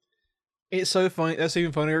 It's so funny. That's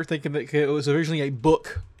even funnier thinking that it was originally a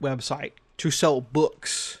book website to sell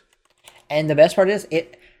books. And the best part is,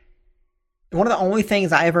 one of the only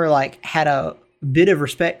things I ever like had a bit of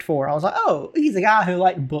respect for. I was like, oh, he's a guy who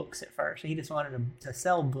liked books at first. He just wanted to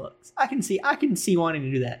sell books. I can see wanting to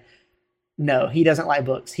do that. No, he doesn't like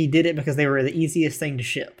books. He did it because they were the easiest thing to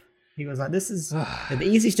ship. He was like, this is the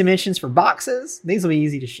easiest dimensions for boxes. These will be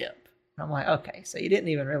easy to ship. And I'm like, okay, so you didn't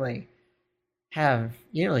really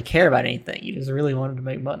care about anything. You just really wanted to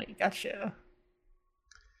make money. Gotcha.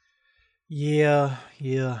 Yeah.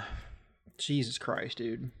 Jesus Christ,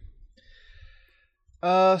 dude.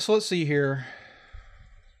 So let's see here.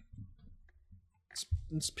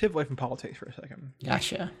 Let's pivot away from politics for a second.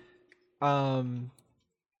 Gotcha.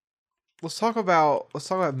 Let's talk about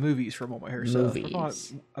movies for a moment here.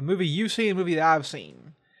 Movies. A movie you've seen, a movie that I've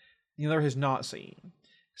seen, the other has not seen.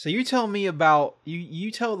 So you tell me about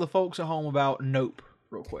you tell the folks at home about Nope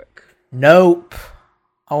real quick. Nope.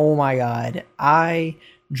 Oh my god.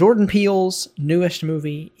 Jordan Peele's newest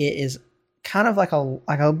movie. It is kind of like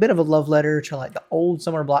a bit of a love letter to like the old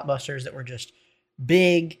summer blockbusters that were just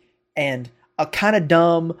big and kind of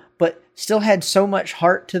dumb, but still had so much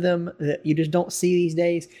heart to them that you just don't see these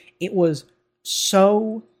days. It was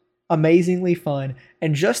so amazingly fun.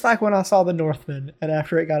 And just like when I saw The Northman, and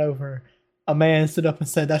after it got over, a man stood up and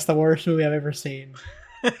said, "That's the worst movie I've ever seen."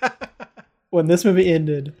 When this movie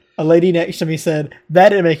ended, a lady next to me said, "That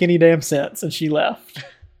didn't make any damn sense," and she left.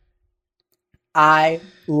 I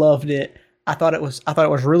loved it. I thought it was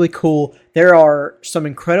really cool. There are some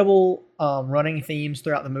incredible running themes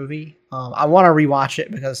throughout the movie. I want to rewatch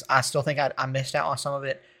it because I still think I missed out on some of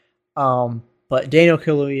it. But Daniel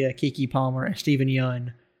Kaluuya, Keke Palmer, and Stephen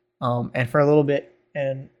Yeun, and for a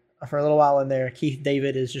little while in there, Keith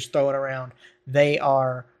David is just throwing around. They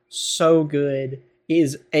are so good.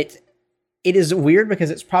 It is weird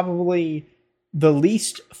because it's probably the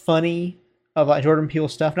least funny of like Jordan Peele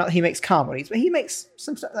stuff. Not that he makes comedies, but he makes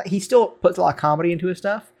some stuff. Like, he still puts a lot of comedy into his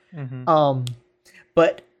stuff. Mm-hmm.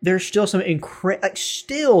 But there's still some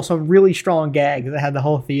some really strong gags that had the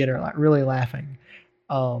whole theater like really laughing.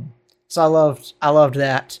 So I loved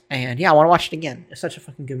that, and yeah, I want to watch it again. It's such a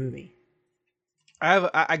fucking good movie.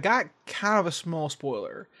 I got kind of a small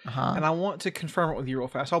spoiler, and I want to confirm it with you real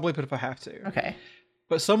fast. I'll bleep it if I have to. Okay.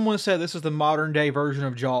 But someone said this is the modern day version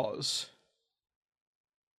of Jaws.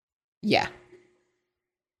 Yeah.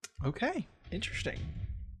 Okay. Interesting.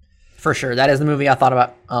 For sure. That is the movie I thought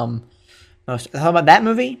about most. I thought about that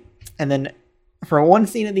movie, and then for one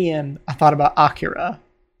scene at the end, I thought about Akira.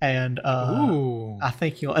 And I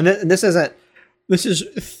think you'll... And this is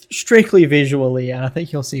strictly visually, and I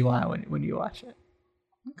think you'll see why when you watch it.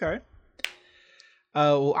 Okay.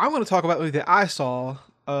 Well, I'm going to talk about the movie that I saw,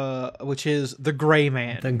 which is The Gray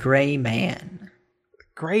Man. The Gray Man.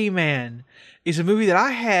 Gray Man is a movie that I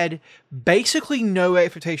had basically no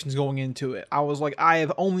expectations going into it. I was like, I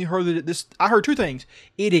have only heard that I heard two things.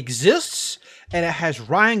 It exists, and it has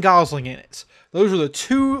Ryan Gosling in it. Those are the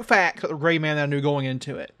two facts of The Gray Man that I knew going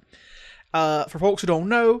into it. For folks who don't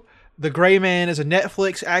know, The Gray Man is a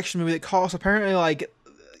Netflix action movie that costs apparently like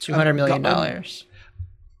 $200 million.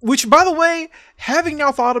 Which, by the way, having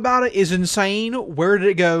now thought about it, is insane. Where did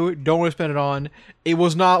it go? Don't want to spend it on. It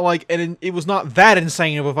was not like, and it was not that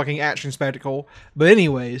insane of a fucking action spectacle. But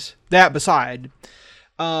anyways, that beside,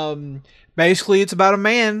 basically it's about a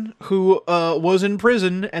man who was in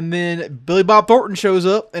prison, and then Billy Bob Thornton shows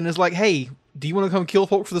up and is like, "Hey, do you want to come kill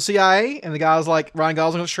folks for the CIA?" And the guy's like, Ryan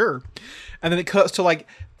Gosling, "Sure." And then it cuts to like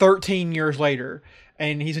 13 years later,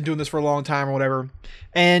 and he's been doing this for a long time or whatever.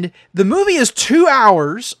 And the movie is 2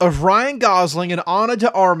 hours of Ryan Gosling and Ana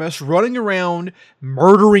de Armas running around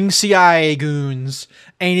murdering CIA goons,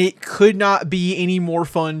 and it could not be any more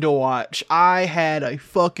fun to watch. I had a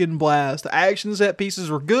fucking blast. The action set pieces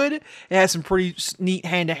were good. It had some pretty neat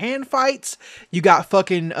hand-to-hand fights. You got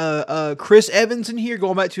fucking Chris Evans in here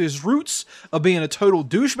going back to his roots of being a total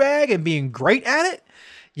douchebag and being great at it.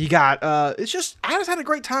 You got I just had a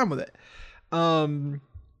great time with it.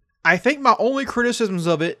 I think my only criticisms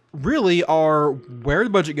of it really are where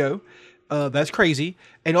the budget go. That's crazy.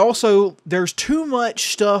 And also, there's too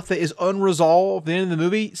much stuff that is unresolved at the end of the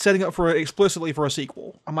movie, setting up explicitly for a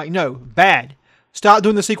sequel. I'm like, no, bad. Stop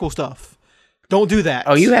doing the sequel stuff. Don't do that.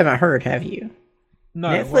 Oh, you haven't heard, have you? No.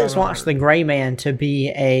 Netflix wants The Gray Man to be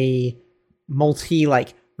a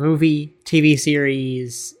movie, TV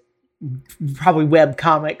series, probably web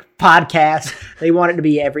comic podcast. They want it to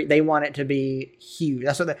be they want it to be huge.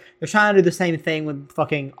 That's what they're trying to do. The same thing with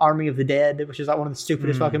fucking Army of the Dead, which is like one of the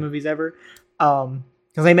stupidest fucking movies ever.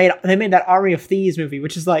 Because they made that Army of Thieves movie,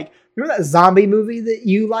 which is like, remember that zombie movie that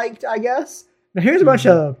you liked, I guess? Now here's a bunch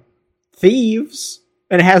of thieves,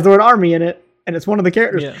 and it has the word army in it, and it's one of the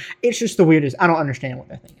characters. Yeah. It's just the weirdest. I don't understand what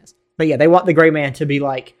their thing is. But yeah, they want the Gray Man to be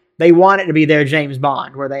like, they want it to be their James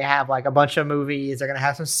Bond, where they have like a bunch of movies. They're going to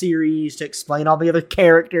have some series to explain all the other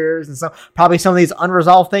characters, and so probably some of these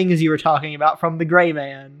unresolved things you were talking about from the Gray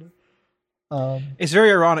Man. It's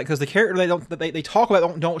very ironic because the character they talk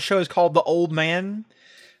about don't show is called the Old Man.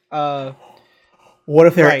 What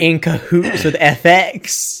if they're in cahoots with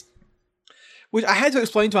FX? Which I had to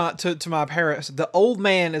explain to my parents. The Old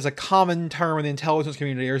Man is a common term in the intelligence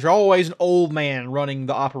community. There's always an old man running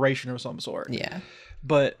the operation of some sort. Yeah.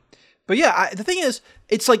 But yeah, the thing is,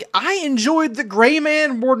 it's like I enjoyed the Gray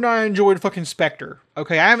Man more than I enjoyed fucking Spectre.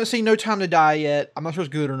 Okay, I haven't seen No Time to Die yet. I'm not sure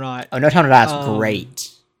it's good or not. Oh, No Time to Die is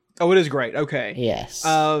great. Oh, it is great. Okay. Yes.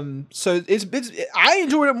 So it's I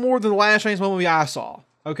enjoyed it more than the last James Bond movie I saw.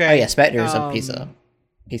 Okay. Oh yeah, Spectre's a piece,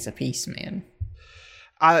 man.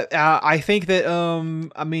 I think that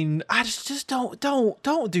I mean I just don't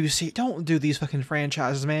do these fucking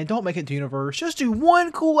franchises, man. Don't make it the universe. Just do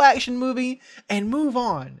one cool action movie and move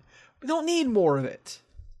on. We don't need more of it.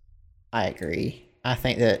 I agree. I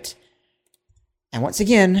think that, and once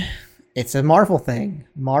again, it's a Marvel thing.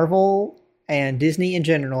 Marvel and Disney in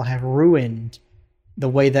general have ruined the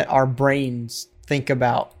way that our brains think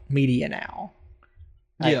about media now.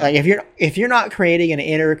 Yeah. Like if you're not creating an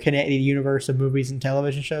interconnected universe of movies and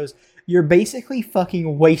television shows, you're basically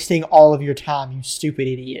fucking wasting all of your time, you stupid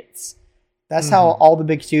idiots. That's how all the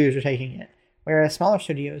big studios are taking it. Whereas smaller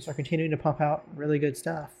studios are continuing to pump out really good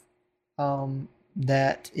stuff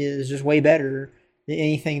that is just way better than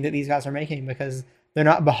anything that these guys are making, because they're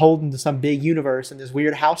not beholden to some big universe and this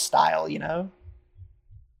weird house style, you know?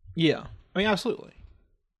 Yeah. I mean, absolutely.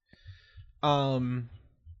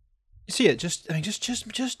 See it. Just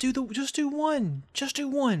do one. Just do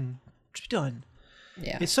one. Just be done.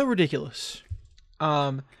 Yeah. It's so ridiculous.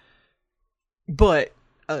 But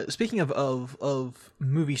speaking of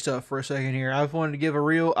movie stuff for a second here, I wanted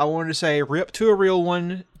to say rip to a real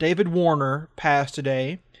one. David Warner passed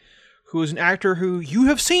today, who is an actor who you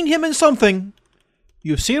have seen him in something.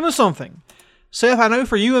 You've seen him in something. Seth, I know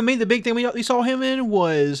for you and me, the big thing we saw him in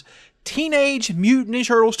was Teenage Mutant Ninja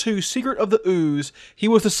Turtles 2: Secret of the Ooze. He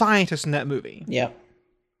was the scientist in that movie. Yeah.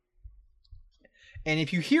 And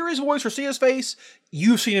if you hear his voice or see his face,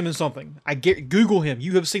 you've seen him in something. Google him.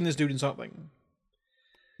 You have seen this dude in something.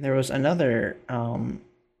 There was another,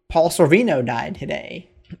 Paul Sorvino died today.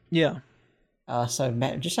 Yeah. So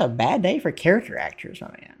just a bad day for character actors, my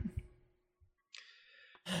man.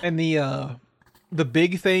 And the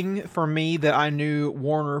big thing for me that I knew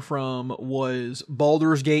Warner from was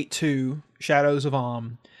Baldur's Gate 2: Shadows of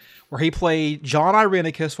Amn, where he played John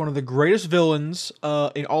Irenicus, one of the greatest villains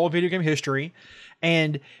in all of video game history.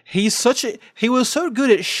 And he was so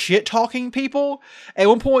good at shit talking people. At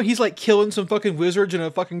one point, he's like killing some fucking wizards in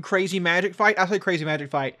a fucking crazy magic fight. I say crazy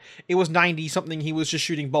magic fight. It was 90 something. He was just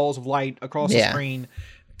shooting balls of light across the screen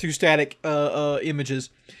through static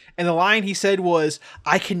images. And the line he said was,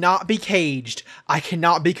 "I cannot be caged. I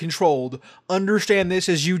cannot be controlled. Understand this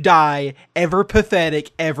as you die. Ever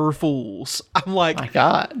pathetic, ever fools." I'm like, my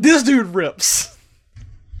God, this dude rips.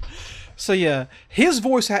 So yeah, his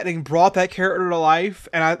voice acting brought that character to life.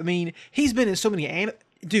 And I mean, he's been in so many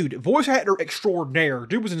dude, voice actor extraordinaire.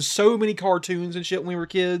 Dude was in so many cartoons and shit when we were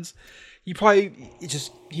kids.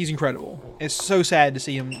 He's incredible. It's so sad to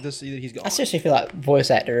see that he's gone. I seriously feel like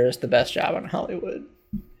voice actor is the best job in Hollywood.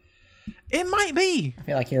 It might be. I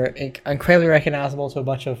feel like you're incredibly recognizable to a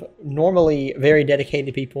bunch of normally very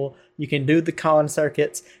dedicated people. You can do the con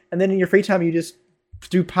circuits, and then in your free time, you just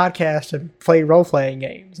do podcasts and play role-playing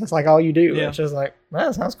games. That's like all you do. Yeah. It's just like,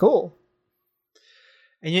 that sounds cool.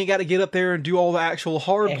 And you ain't got to get up there and do all the actual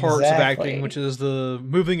hard parts of acting, which is the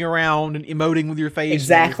moving around and emoting with your face.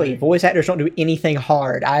 Exactly. Voice actors don't do anything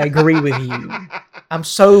hard. I agree with you. I'm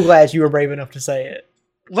so glad you were brave enough to say it.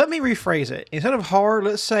 Let me rephrase it. Instead of hard,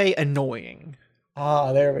 let's say annoying.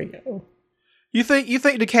 Ah, there we go. You think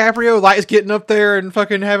DiCaprio likes getting up there and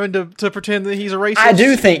fucking having to pretend that he's a racist? I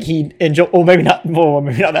do think he enjoy. Well, maybe not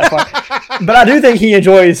that far. But I do think he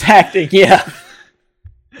enjoys acting. Yeah.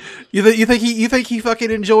 You think he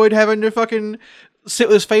fucking enjoyed having to fucking sit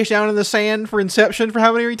with his face down in the sand for Inception for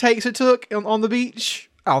how many takes it took on the beach?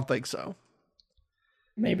 I don't think so.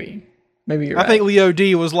 Maybe you're right. I think Leo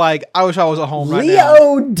D was like, I wish I was at home right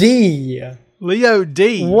Leo now. D. Leo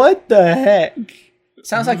D. What the heck?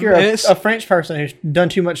 Sounds like you're a French person who's done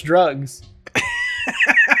too much drugs.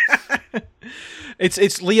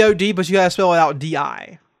 It's Leo D, but you gotta spell it out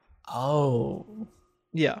D-I. Oh,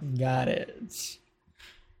 Yeah. got it.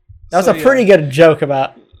 That was a pretty good joke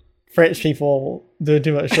about French people doing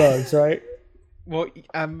too much drugs, right? Well,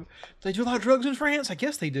 they do a lot of drugs in France. I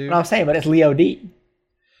guess they do. What I'm saying, but it's Leo D.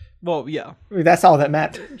 Well, yeah, I mean, that's all that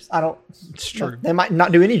matters. it's true. They might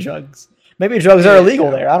not do any drugs. Maybe drugs are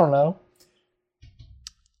illegal there. I don't know.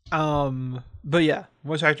 But yeah,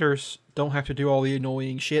 voice actors don't have to do all the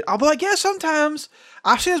annoying shit. Although I guess sometimes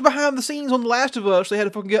I've seen this behind the scenes on The Last of Us. They had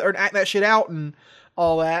to fucking get or act that shit out and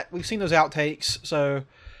all that. We've seen those outtakes, so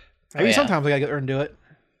maybe sometimes they gotta get there and do it.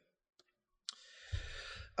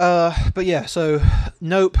 But yeah, so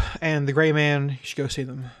Nope and The Gray Man, you should go see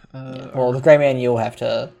them. Well, The Gray Man you'll have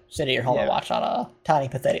to sit at your home and watch on a tiny,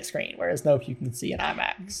 pathetic screen, whereas Nope you can see in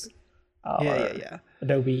IMAX. Yeah.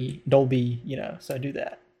 Dolby, so do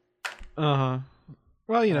that. Well,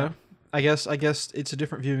 I guess it's a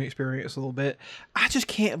different viewing experience a little bit. I just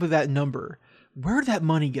can't believe that number. Where did that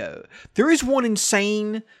money go? There is one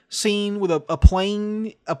insane scene with a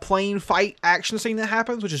plane fight action scene that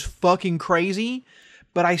happens, which is fucking crazy.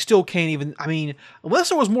 But I still can't even. I mean, unless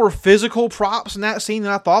there was more physical props in that scene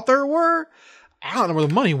than I thought there were, I don't know where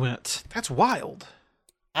the money went. That's wild.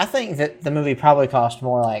 I think that the movie probably cost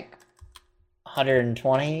more like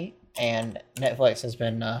 120, and Netflix has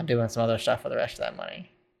been doing some other stuff for the rest of that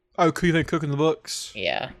money. Oh, could you think cooking the books?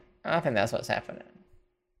 Yeah, I think that's what's happening.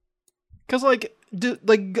 Because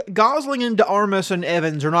Gosling and DeArmas and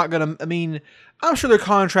Evans are not gonna. I mean, I'm sure their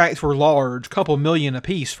contracts were large, couple million a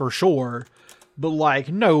piece for sure, but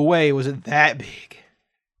no way was it that big.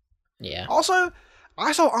 Yeah. Also,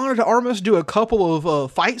 I saw Ana de Armas do a couple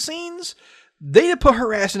of fight scenes. They need to put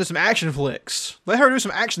her ass into some action flicks. Let her do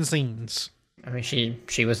some action scenes. I mean,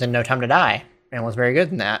 she was in No Time to Die and was very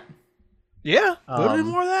good in that. Yeah, go do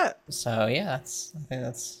more of that. So yeah, I think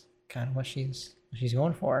that's kind of what she's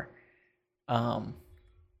going for. Can't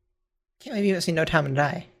believe you haven't seen No Time to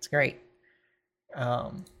Die. It's great.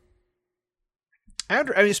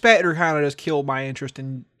 Spectre kind of just killed my interest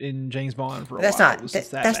in James Bond for a while.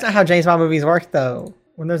 That's not how James Bond movies work, though.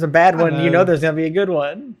 When there's a bad one, there's gonna be a good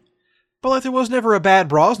one. But there was never a bad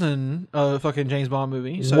Brosnan fucking James Bond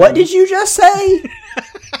movie. So. What did you just say?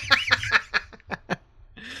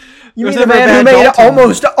 You mean the man who made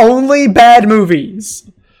almost only bad movies?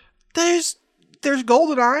 There's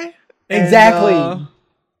GoldenEye. Exactly. And,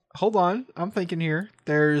 hold on, I'm thinking here.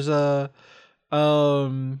 There's Live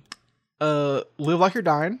Like You're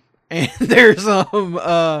Dying, and there's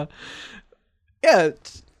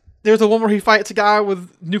there's the one where he fights a guy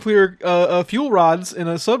with nuclear fuel rods in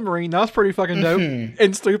a submarine. That's pretty fucking dope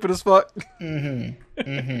and stupid as fuck.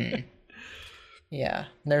 Yeah,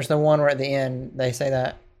 there's the one where at the end they say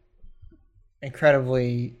that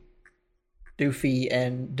incredibly doofy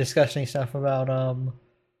and disgusting stuff about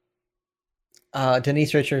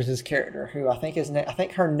Denise Richards' character, who I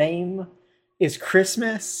think her name is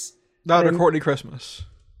Christmas. Dr. Courtney Christmas.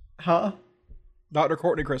 Huh? Dr.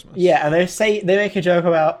 Courtney Christmas. Yeah, and they make a joke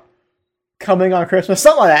about coming on Christmas,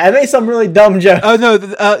 something like that. I made some really dumb joke. Oh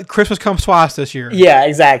no, Christmas comes twice this year. Yeah,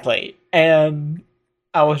 exactly. And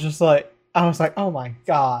I was like, oh my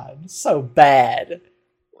god, so bad.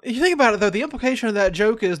 If you think about it, though, the implication of that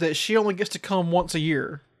joke is that she only gets to come once a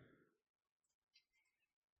year.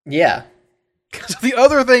 Yeah. Because the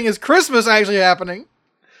other thing is Christmas actually happening.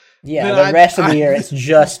 Yeah, the rest of the year it's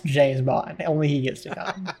just James Bond. Only he gets to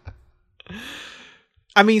come.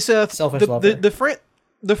 I mean, Seth,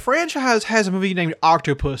 the franchise has a movie named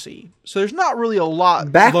Octopussy, so there's not really a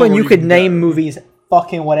lot. Back when you could name movies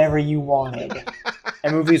fucking whatever you wanted,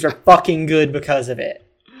 and movies are fucking good because of it.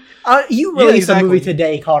 You released a movie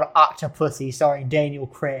today called Octopussy, starring Daniel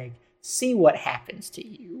Craig. See what happens to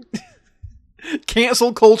you.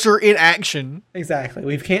 Cancel culture in action. Exactly.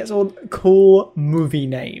 We've canceled cool movie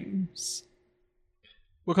names.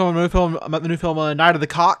 We'll come about the new film Night of the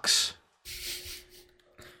Cocks.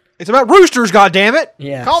 It's about roosters, goddammit!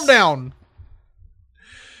 Yes. Calm down.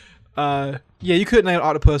 Yeah, you couldn't name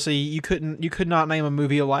Octopussy. You could not name a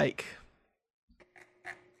movie like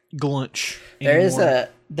Glunch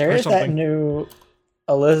anymore. There is that new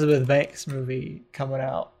Elizabeth Banks movie coming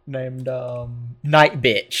out named Night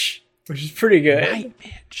Bitch, which is pretty good. Night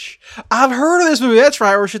Bitch. I've heard of this movie. That's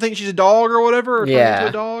right, where she thinks she's a dog or whatever. Or yeah. Into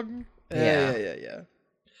a dog. Yeah.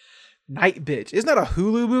 Night Bitch. Isn't that a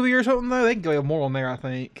Hulu movie or something though? They can go more on there, I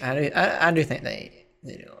think. I do think they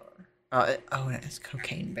do. It's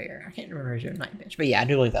Cocaine Bear. I can't remember who's doing Night Bitch, but yeah, I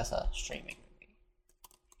do believe that's a streaming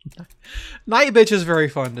movie. Night Bitch is very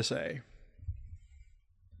fun to say.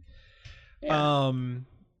 Yeah.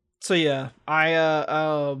 So yeah,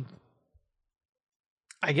 I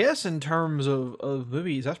guess in terms of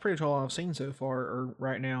movies, that's pretty much all I've seen so far. Or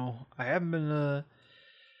right now, I haven't been.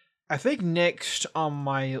 I think next on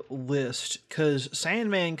my list, because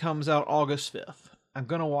Sandman comes out August 5th. I'm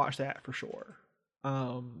gonna watch that for sure.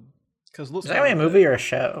 Because Is that a movie or a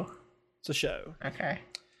show? It's a show. Okay.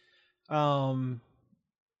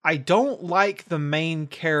 I don't like the main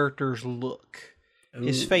character's look.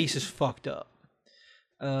 His face is fucked up.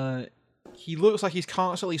 He looks like he's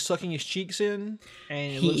constantly sucking his cheeks in,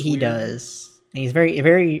 and he does. And he's very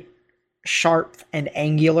very sharp and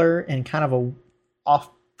angular in kind of a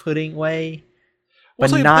off-putting way,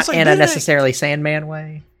 but Well, not it's like in a Benedict- necessarily Sandman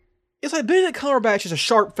way. It's like Benedict Cumberbatch is a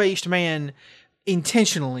sharp-faced man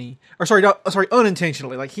intentionally,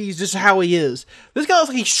 unintentionally. Like he's just how he is. This guy looks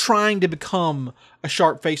like he's trying to become a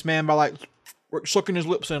sharp-faced man by like sucking his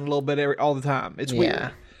lips in a little bit all the time. It's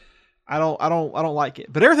weird. I don't like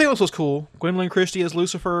it. But everything else was cool. Gwendolyn Christie as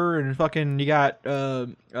Lucifer, and fucking you got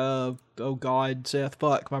oh god, Seth,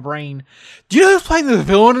 fuck my brain. Do you know who's playing the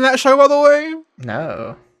villain in that show, by the way?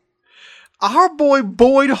 No. Our boy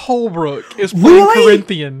Boyd Holbrook is playing Really?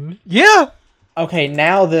 Corinthian. Yeah. Okay,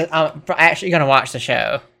 now that I'm actually gonna watch the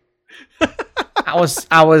show. I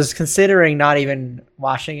was considering not even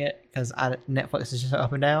watching it because Netflix is just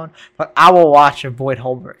up and down, but I will watch if Boyd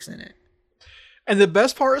Holbrook's in it. And the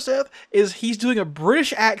best part, Seth, is he's doing a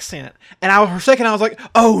British accent. And for a second I was like,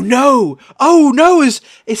 oh no, is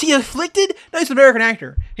he afflicted? No, he's an American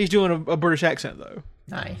actor. He's doing a British accent though.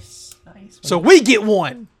 Nice. So we get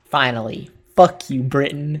one. Finally, fuck you,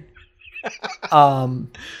 Britain.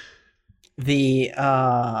 The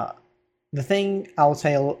thing I'll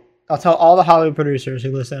tell all the Hollywood producers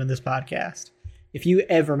who listen to this podcast, if you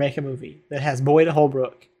ever make a movie that has Boyd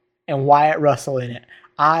Holbrook and Wyatt Russell in it,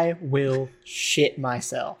 I will shit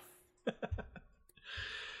myself.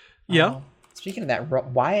 Yeah. Speaking of that,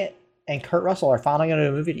 Wyatt and Kurt Russell are finally going to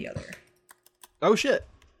do a movie together. Oh shit.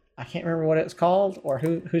 I can't remember what it's called or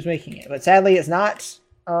who's making it, but sadly it's not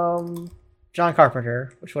John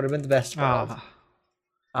Carpenter, which would have been the best of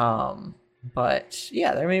both. But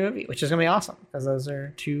yeah, they're making a movie, which is gonna be awesome because those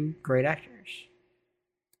are two great actors.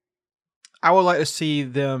 I would like to see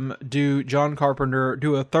them do John Carpenter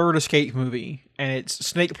do a third Escape movie, and it's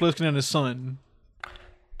Snake Plissken and his son.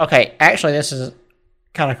 Okay, actually, this is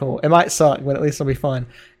kind of cool. It might suck, but at least it'll be fun.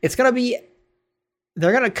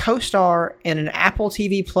 They're gonna co-star in an Apple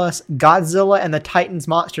TV Plus Godzilla and the Titans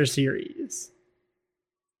Monster series.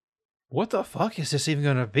 What the fuck is this even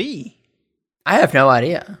gonna be? I have no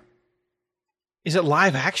idea. Is it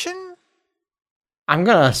live action? I'm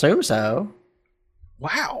gonna assume so.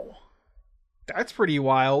 Wow. That's pretty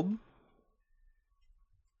wild.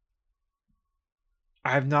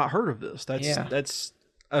 I have not heard of this. That's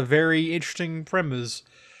a very interesting premise.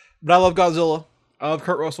 But I love Godzilla. I love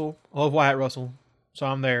Kurt Russell. I love Wyatt Russell. So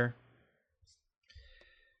I'm there.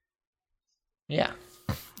 Yeah.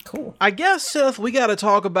 Cool. I guess, Seth, we got to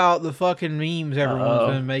talk about the fucking memes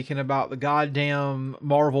everyone's been making about the goddamn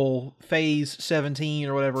Marvel Phase 17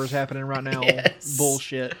 or whatever is happening right now. Yes.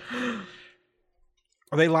 Bullshit.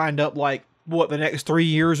 Are they lined up like, what, the next 3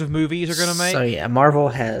 years of movies are going to make? So yeah, Marvel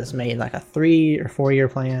has made like a 3 or 4 year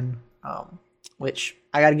plan, which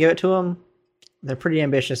I got to give it to them. They're pretty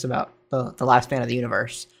ambitious about the lifespan of the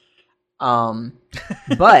universe.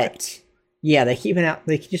 But yeah, they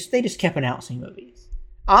just kept announcing movies.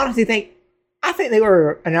 I honestly think they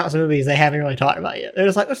were announcing movies they haven't really talked about yet. They're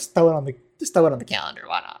just like, let's throw it on the calendar.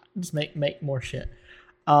 Why not? Just make more shit.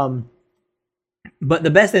 But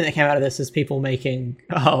the best thing that came out of this is people making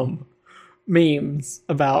memes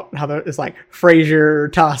about how it's like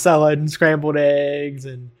Frasier tossed salad and scrambled eggs,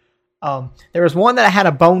 and there was one that I had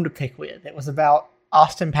a bone to pick with. It was about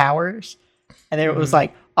Austin Powers, and then it was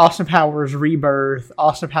like Austin Powers Rebirth,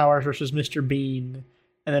 Austin Powers versus Mr. Bean,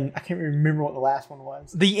 and then I can't remember what the last one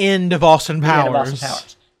was. The end of Austin Powers.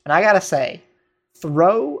 And I gotta say,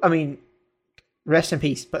 rest in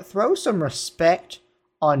peace, but throw some respect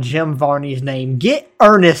on Jim Varney's name. Get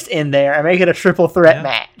Ernest in there and make it a triple threat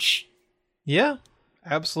match. Yeah,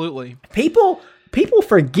 absolutely. People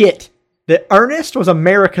forget that Ernest was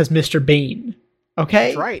America's Mr. Bean. Okay?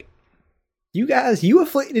 That's right. You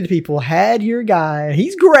afflicted people had your guy.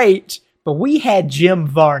 He's great, but we had Jim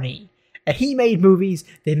Varney. And he made movies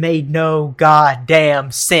that made no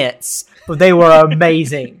goddamn sense, but they were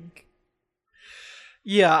amazing.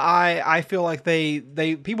 Yeah, I feel like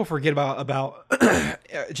people forget about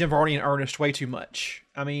Jim Varney and Ernest way too much.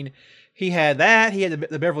 I mean, he had that. He had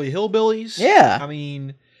the Beverly Hillbillies. Yeah. I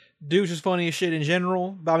mean, Dude's just funny as shit in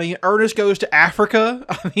general. But I mean, Ernest Goes to Africa.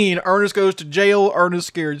 I mean, Ernest Goes to Jail. Ernest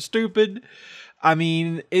Scared Stupid. I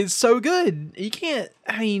mean, it's so good. You can't.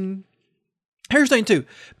 I mean, here's the thing too.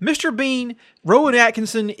 Mr. Bean, Rowan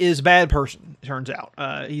Atkinson is a bad person. It turns out,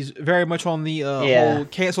 he's very much on the whole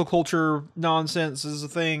cancel culture nonsense is a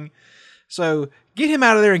thing. So get him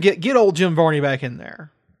out of there and get old Jim Varney back in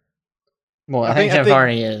there. Well, I think Jim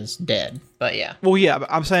Varney is dead, but yeah. Well, yeah,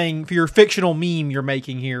 but I'm saying for your fictional meme you're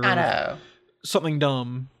making here, I know something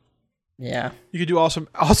dumb. Yeah, you could do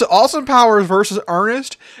Austin Powers versus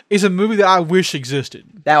Ernest is a movie that I wish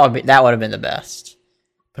existed. That would have been the best.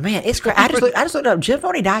 But man, it's great. I just looked up. Jim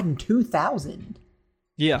Varney died in 2000.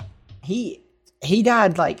 Yeah, he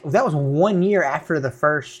died like that was 1 year after the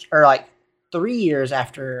first, or like 3 years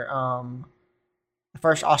after the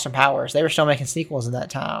first Austin Powers. They were still making sequels at that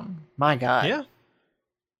time. My God. Yeah.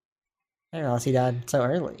 I didn't realize he died so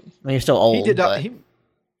early. I mean, he's still old. He did die.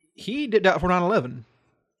 He did die for 9/11.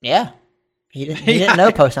 Yeah. He didn't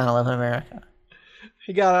know post 9/11 America.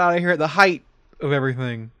 He got out of here at the height of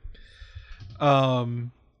everything. But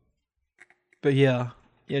yeah,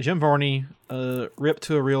 Jim Varney, rip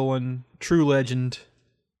to a real one, true legend.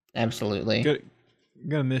 Absolutely.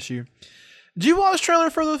 Gonna miss you. Did you watch the trailer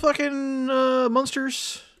for the fucking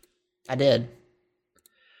Monsters? I did.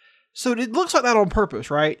 So it looks like that on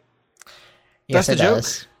purpose, right? Yes, That's the it joke?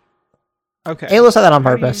 does. Okay. It looks like that on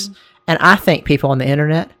purpose. And I think people on the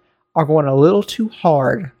internet are going a little too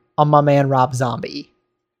hard on my man Rob Zombie.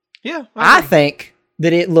 Yeah. I think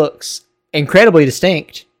that it looks incredibly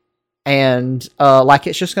distinct and like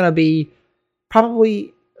it's just going to be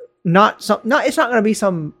probably it's not going to be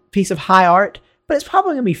some piece of high art, but it's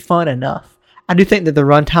probably going to be fun enough. I do think that the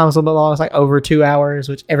runtime's a little bit long. It's like over 2 hours,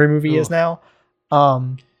 which every movie is now.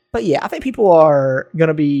 But yeah, I think people are going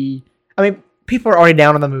to be... I mean, people are already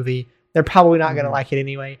down on the movie. They're probably not going to like it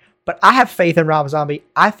anyway. But I have faith in Rob Zombie.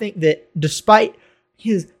 I think that despite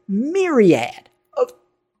his myriad of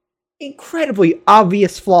incredibly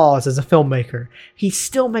obvious flaws as a filmmaker, he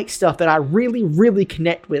still makes stuff that I really, really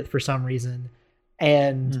connect with for some reason.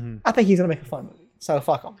 And I think he's going to make a fun movie. So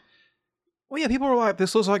fuck him. Well, yeah, people were like,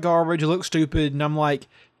 this looks like garbage, it looks stupid, and I'm like,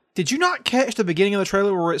 did you not catch the beginning of the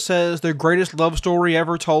trailer where it says the greatest love story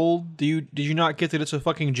ever told? Did you not get that it's a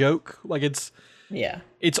fucking joke? Like it's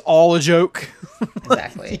all a joke.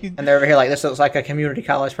 Exactly. And they're over here like, this looks like a community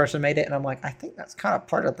college person made it, and I'm like, I think that's kind of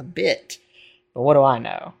part of the bit. But what do I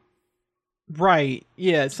know? Right.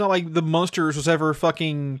 Yeah, it's not like The Monsters was ever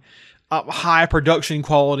fucking high production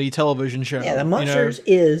quality television show. Yeah, The Monsters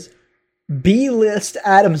is B-list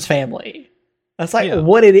Addams Family. That's like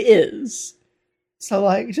what it is. So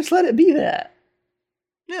like, just let it be that.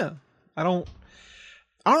 Yeah, aren't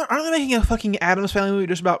they making a fucking Addams Family movie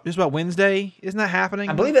just about Wednesday? Isn't that happening?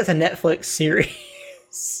 I believe it's a Netflix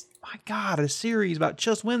series. My God, a series about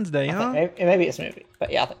just Wednesday, huh? Maybe it's a movie,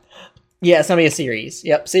 but yeah, it's gonna be a series.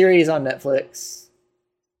 Yep, series on Netflix.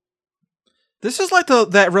 This is like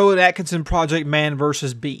that Rowan Atkinson Project Man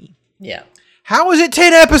versus Bee. Yeah. How is it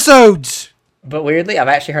 10 episodes? But weirdly, I've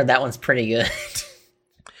actually heard that one's pretty good.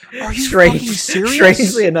 Are you fucking serious?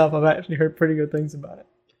 Strangely enough, I've actually heard pretty good things about it.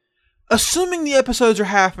 Assuming the episodes are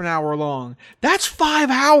half an hour long, that's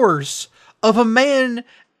 5 hours of a man.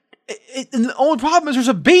 And the only problem is there's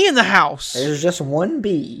a bee in the house. There's just one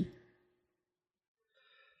bee.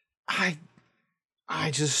 I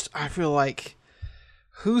feel like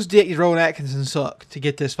whose dick did Rowan Atkinson suck to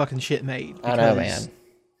get this fucking shit made? I know, man.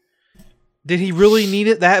 Did he really need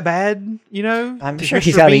it that bad? You know, I'm sure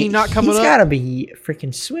he's got to be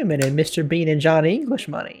freaking swimming in Mr. Bean and Johnny English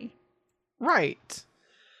money, right?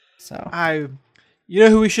 So you know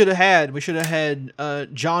who we should have had? We should have had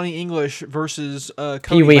Johnny English versus Cody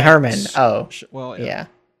Pee Wee Banks. Herman. Oh, well, yeah.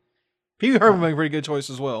 Pee Wee Herman was a pretty good choice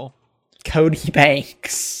as well. Cody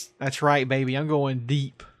Banks. That's right, baby. I'm going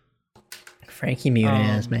deep. Frankie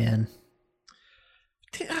Muniz, man.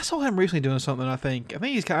 I saw him recently doing something. I think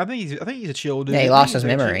he's a chill dude. Yeah, he lost his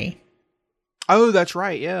memory. Oh, that's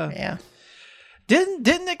right. Yeah. Yeah. Didn't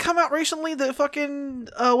it come out recently that fucking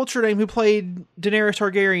what's her name who played Daenerys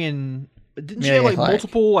Targaryen? Didn't she have like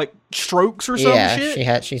multiple like strokes or something?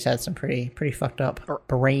 Yeah, she's had some pretty fucked up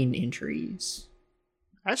brain injuries.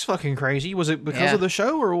 That's fucking crazy. Was it because of the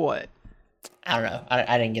show or what? I don't know.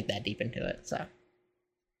 I didn't get that deep into it. So.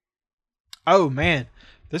 Oh man.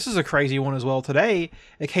 This is a crazy one as well. Today,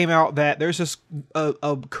 it came out that there's this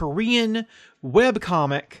a Korean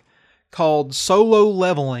webcomic called Solo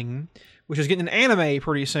Leveling, which is getting an anime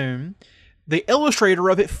pretty soon. The illustrator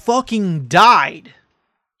of it fucking died.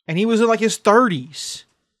 And he was in like his 30s.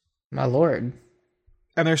 My lord.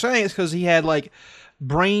 And they're saying it's because he had like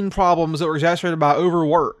brain problems that were exacerbated by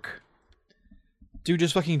overwork. Dude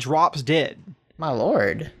just fucking drops dead. My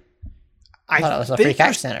lord. I thought it was a think freak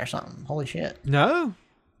there's- accident or something. Holy shit. No.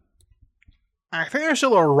 I think there's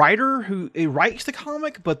still a writer who writes the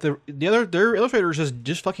comic, but their illustrators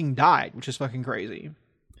just fucking died, which is fucking crazy.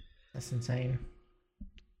 That's insane.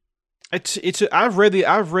 I've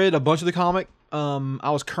read a bunch of the comic. I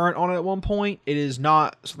was current on it at one point. It is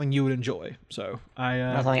not something you would enjoy. So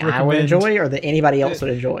Not something I would enjoy or that anybody else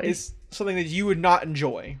would enjoy. It's something that you would not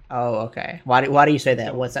enjoy. Oh, okay. Why do you say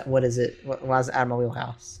that? What's that? What is it? Why is it out of my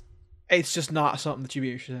wheelhouse? It's just not something that you'd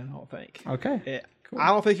be interested in, I don't think. Okay. I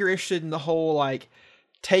don't think you're interested in the whole like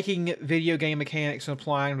taking video game mechanics and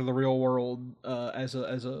applying to the real world as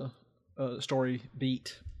a story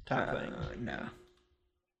beat type thing. No.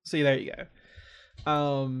 See, there you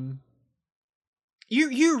go.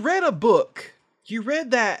 You read a book. You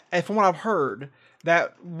read that, and from what I've heard,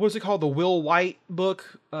 that what's it called? The Will White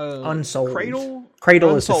book, Unsold. Cradle.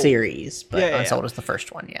 Cradle is the Unsold. series, but Yeah. Unsold is the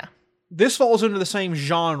first one. Yeah. This falls into the same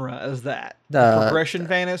genre as that. The progression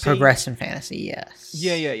fantasy. Progression fantasy. Yes.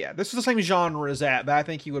 Yeah. This is the same genre as that, but I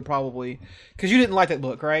think you would probably because you didn't like that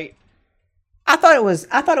book, right? I thought it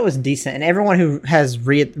was decent, and everyone who has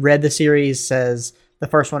read the series says the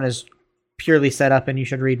first one is purely set up, and you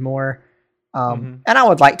should read more. And I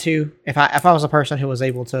would like to if I was a person who was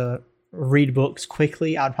able to read books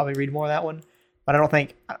quickly, I'd probably read more of that one. But I don't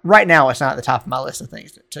think right now it's not at the top of my list of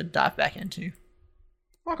things to dive back into.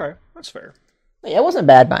 Okay, that's fair. But yeah, it wasn't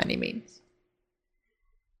bad by any means.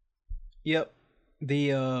 Yep.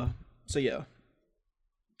 So yeah.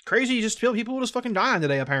 Crazy, just people just fucking dying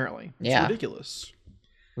today, apparently. It's Yeah. ridiculous.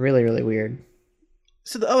 Really, really weird.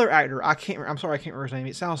 So the other actor, I'm sorry, I can't remember his name.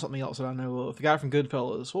 It sounds something else that I know of. The guy from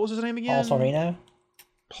Goodfellas. What was his name again? Paul Sorvino.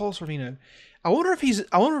 Paul Sorvino. I wonder if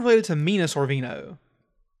related to Mina Sorvino.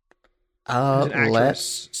 an actress.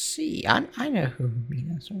 Let's see. I know who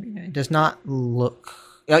Mira Sorvino does not look.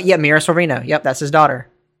 Oh, yeah, Mira Sorvino. Yep, that's his daughter.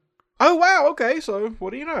 Oh, wow. Okay, so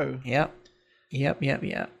what do you know? Yep. He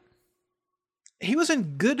was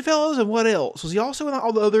in Goodfellas, and what else? Was he also in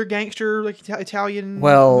all the other gangster, like Italian?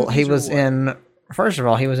 Well, he movies, or was what? in. First of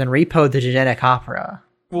all, he was in Repo: The Genetic Opera.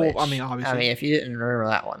 Well, which, I mean, obviously. if you didn't remember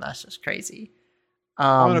that one, that's just crazy.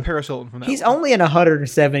 I'm in Paris Hilton from that. He's one. only in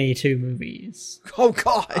 172 movies. Oh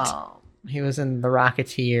God! He was in The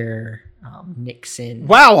Rocketeer, Nixon.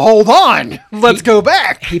 Wow, hold on. Let's go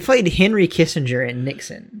back. He played Henry Kissinger in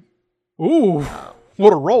Nixon. Ooh,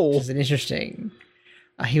 what a role! Which is interesting.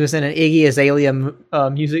 He was in an Iggy Azalea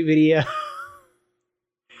music video.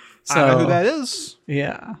 I know who that is.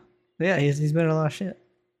 Yeah, he's been in a lot of shit.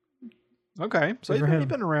 Okay, so Good for he's him.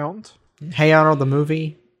 been around. Hey Arnold, the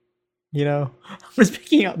movie. You know, I'm just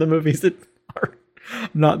picking out the movies that are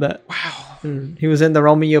not that. Wow. He was in the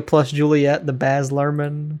Romeo plus Juliet, the Baz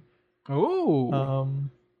Luhrmann Oh,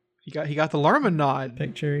 he got the Lerman nod.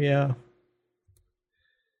 picture. Yeah,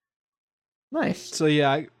 nice. So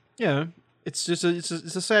yeah, it's just it's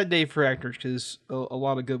a sad day for actors because a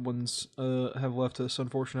lot of good ones have left us,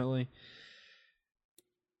 unfortunately.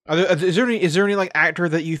 Is there any like actor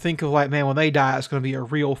that you think of like, man, when they die, it's going to be a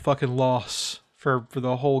real fucking loss for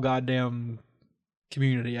the whole goddamn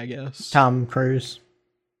community, I guess. Tom Cruise.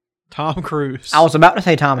 Tom Cruise. I was about to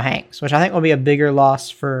say Tom Hanks, which I think will be a bigger loss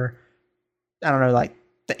for, I don't know, like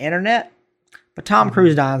the internet. But Tom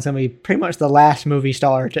Cruise dying is going to be pretty much the last movie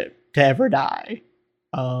star to ever die.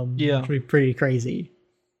 Yeah. Which would be pretty crazy.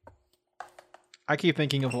 I keep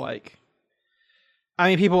thinking of people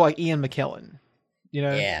like Ian McKellen. You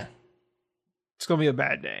know, Yeah. it's gonna be a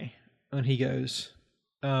bad day when he goes.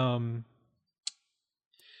 Or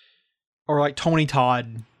like Tony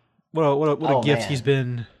Todd. What a gift man. he's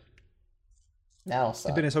been. That'll He's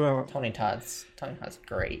suck. been in Tony Todd's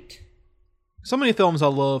great. so many films I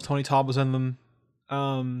love. Tony Todd was in them.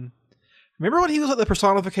 Remember when he was like the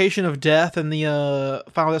personification of death in the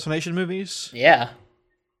Final Destination movies? Yeah.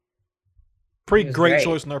 Pretty He was great great.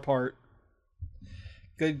 choice on their part.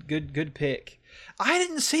 Good pick. I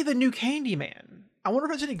didn't see the new Candyman. I wonder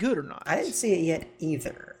if it's any good or not. I didn't see it yet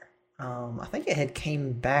either. I think it had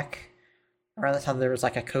came back around the time there was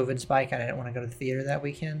like a COVID spike. I didn't want to go to the theater that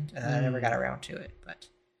weekend, and I never got around to it. But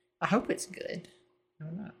I hope it's good. I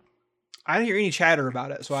don't know. I didn't hear any chatter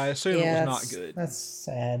about it, so I assume it was not good. That's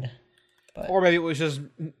sad. But Or maybe it was just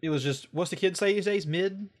what's the kid say these days?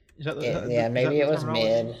 Mid? Is that yeah, is maybe that it the was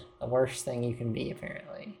terminology? mid. The worst thing you can be,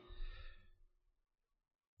 apparently.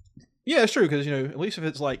 Yeah, it's true because at least if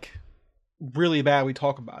it's like really bad, we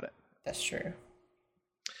talk about it. That's true.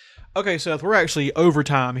 Okay, Seth, we're actually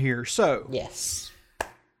overtime here. So Yes.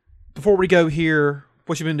 before we go here,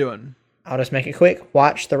 what you been doing? I'll just make it quick.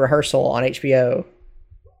 Watch The Rehearsal on HBO.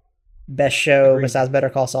 Best show Agreed. besides Better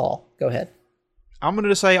Call Saul. Go ahead. I'm going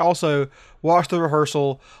to say also watch The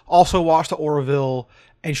Rehearsal, also watch The Orville,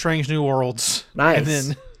 and Strange New Worlds. Nice. And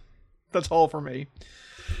then that's all for me.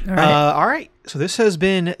 All right. All right. So this has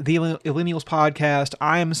been the Millennials Podcast.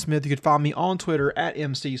 I am Smith. You can find me on Twitter at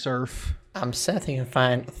MCSurf. I'm Seth. You can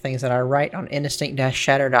find things that I write on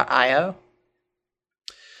instinct-shatter.io.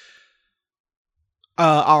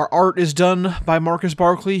 Our art is done by Marcus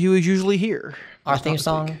Barkley, who is usually here. Our theme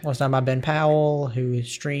song was done by Ben Powell, who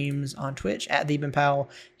streams on Twitch at the Ben Powell.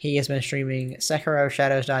 He has been streaming Sekiro,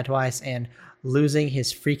 Shadows Die Twice, and Losing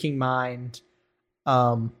His Freaking Mind.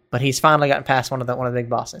 But he's finally gotten past one of the big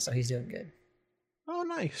bosses, so he's doing good. Oh,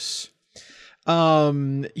 nice.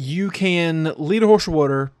 You can lead a horse to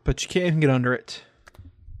water, but you can't even get under it.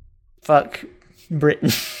 Fuck Britain.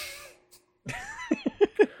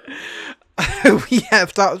 We have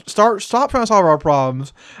stop trying to solve our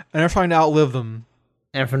problems, and they're trying to outlive them.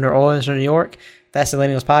 And from New Orleans to New York, that's the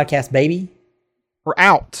Millennials Podcast, baby. We're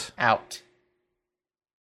out. Out.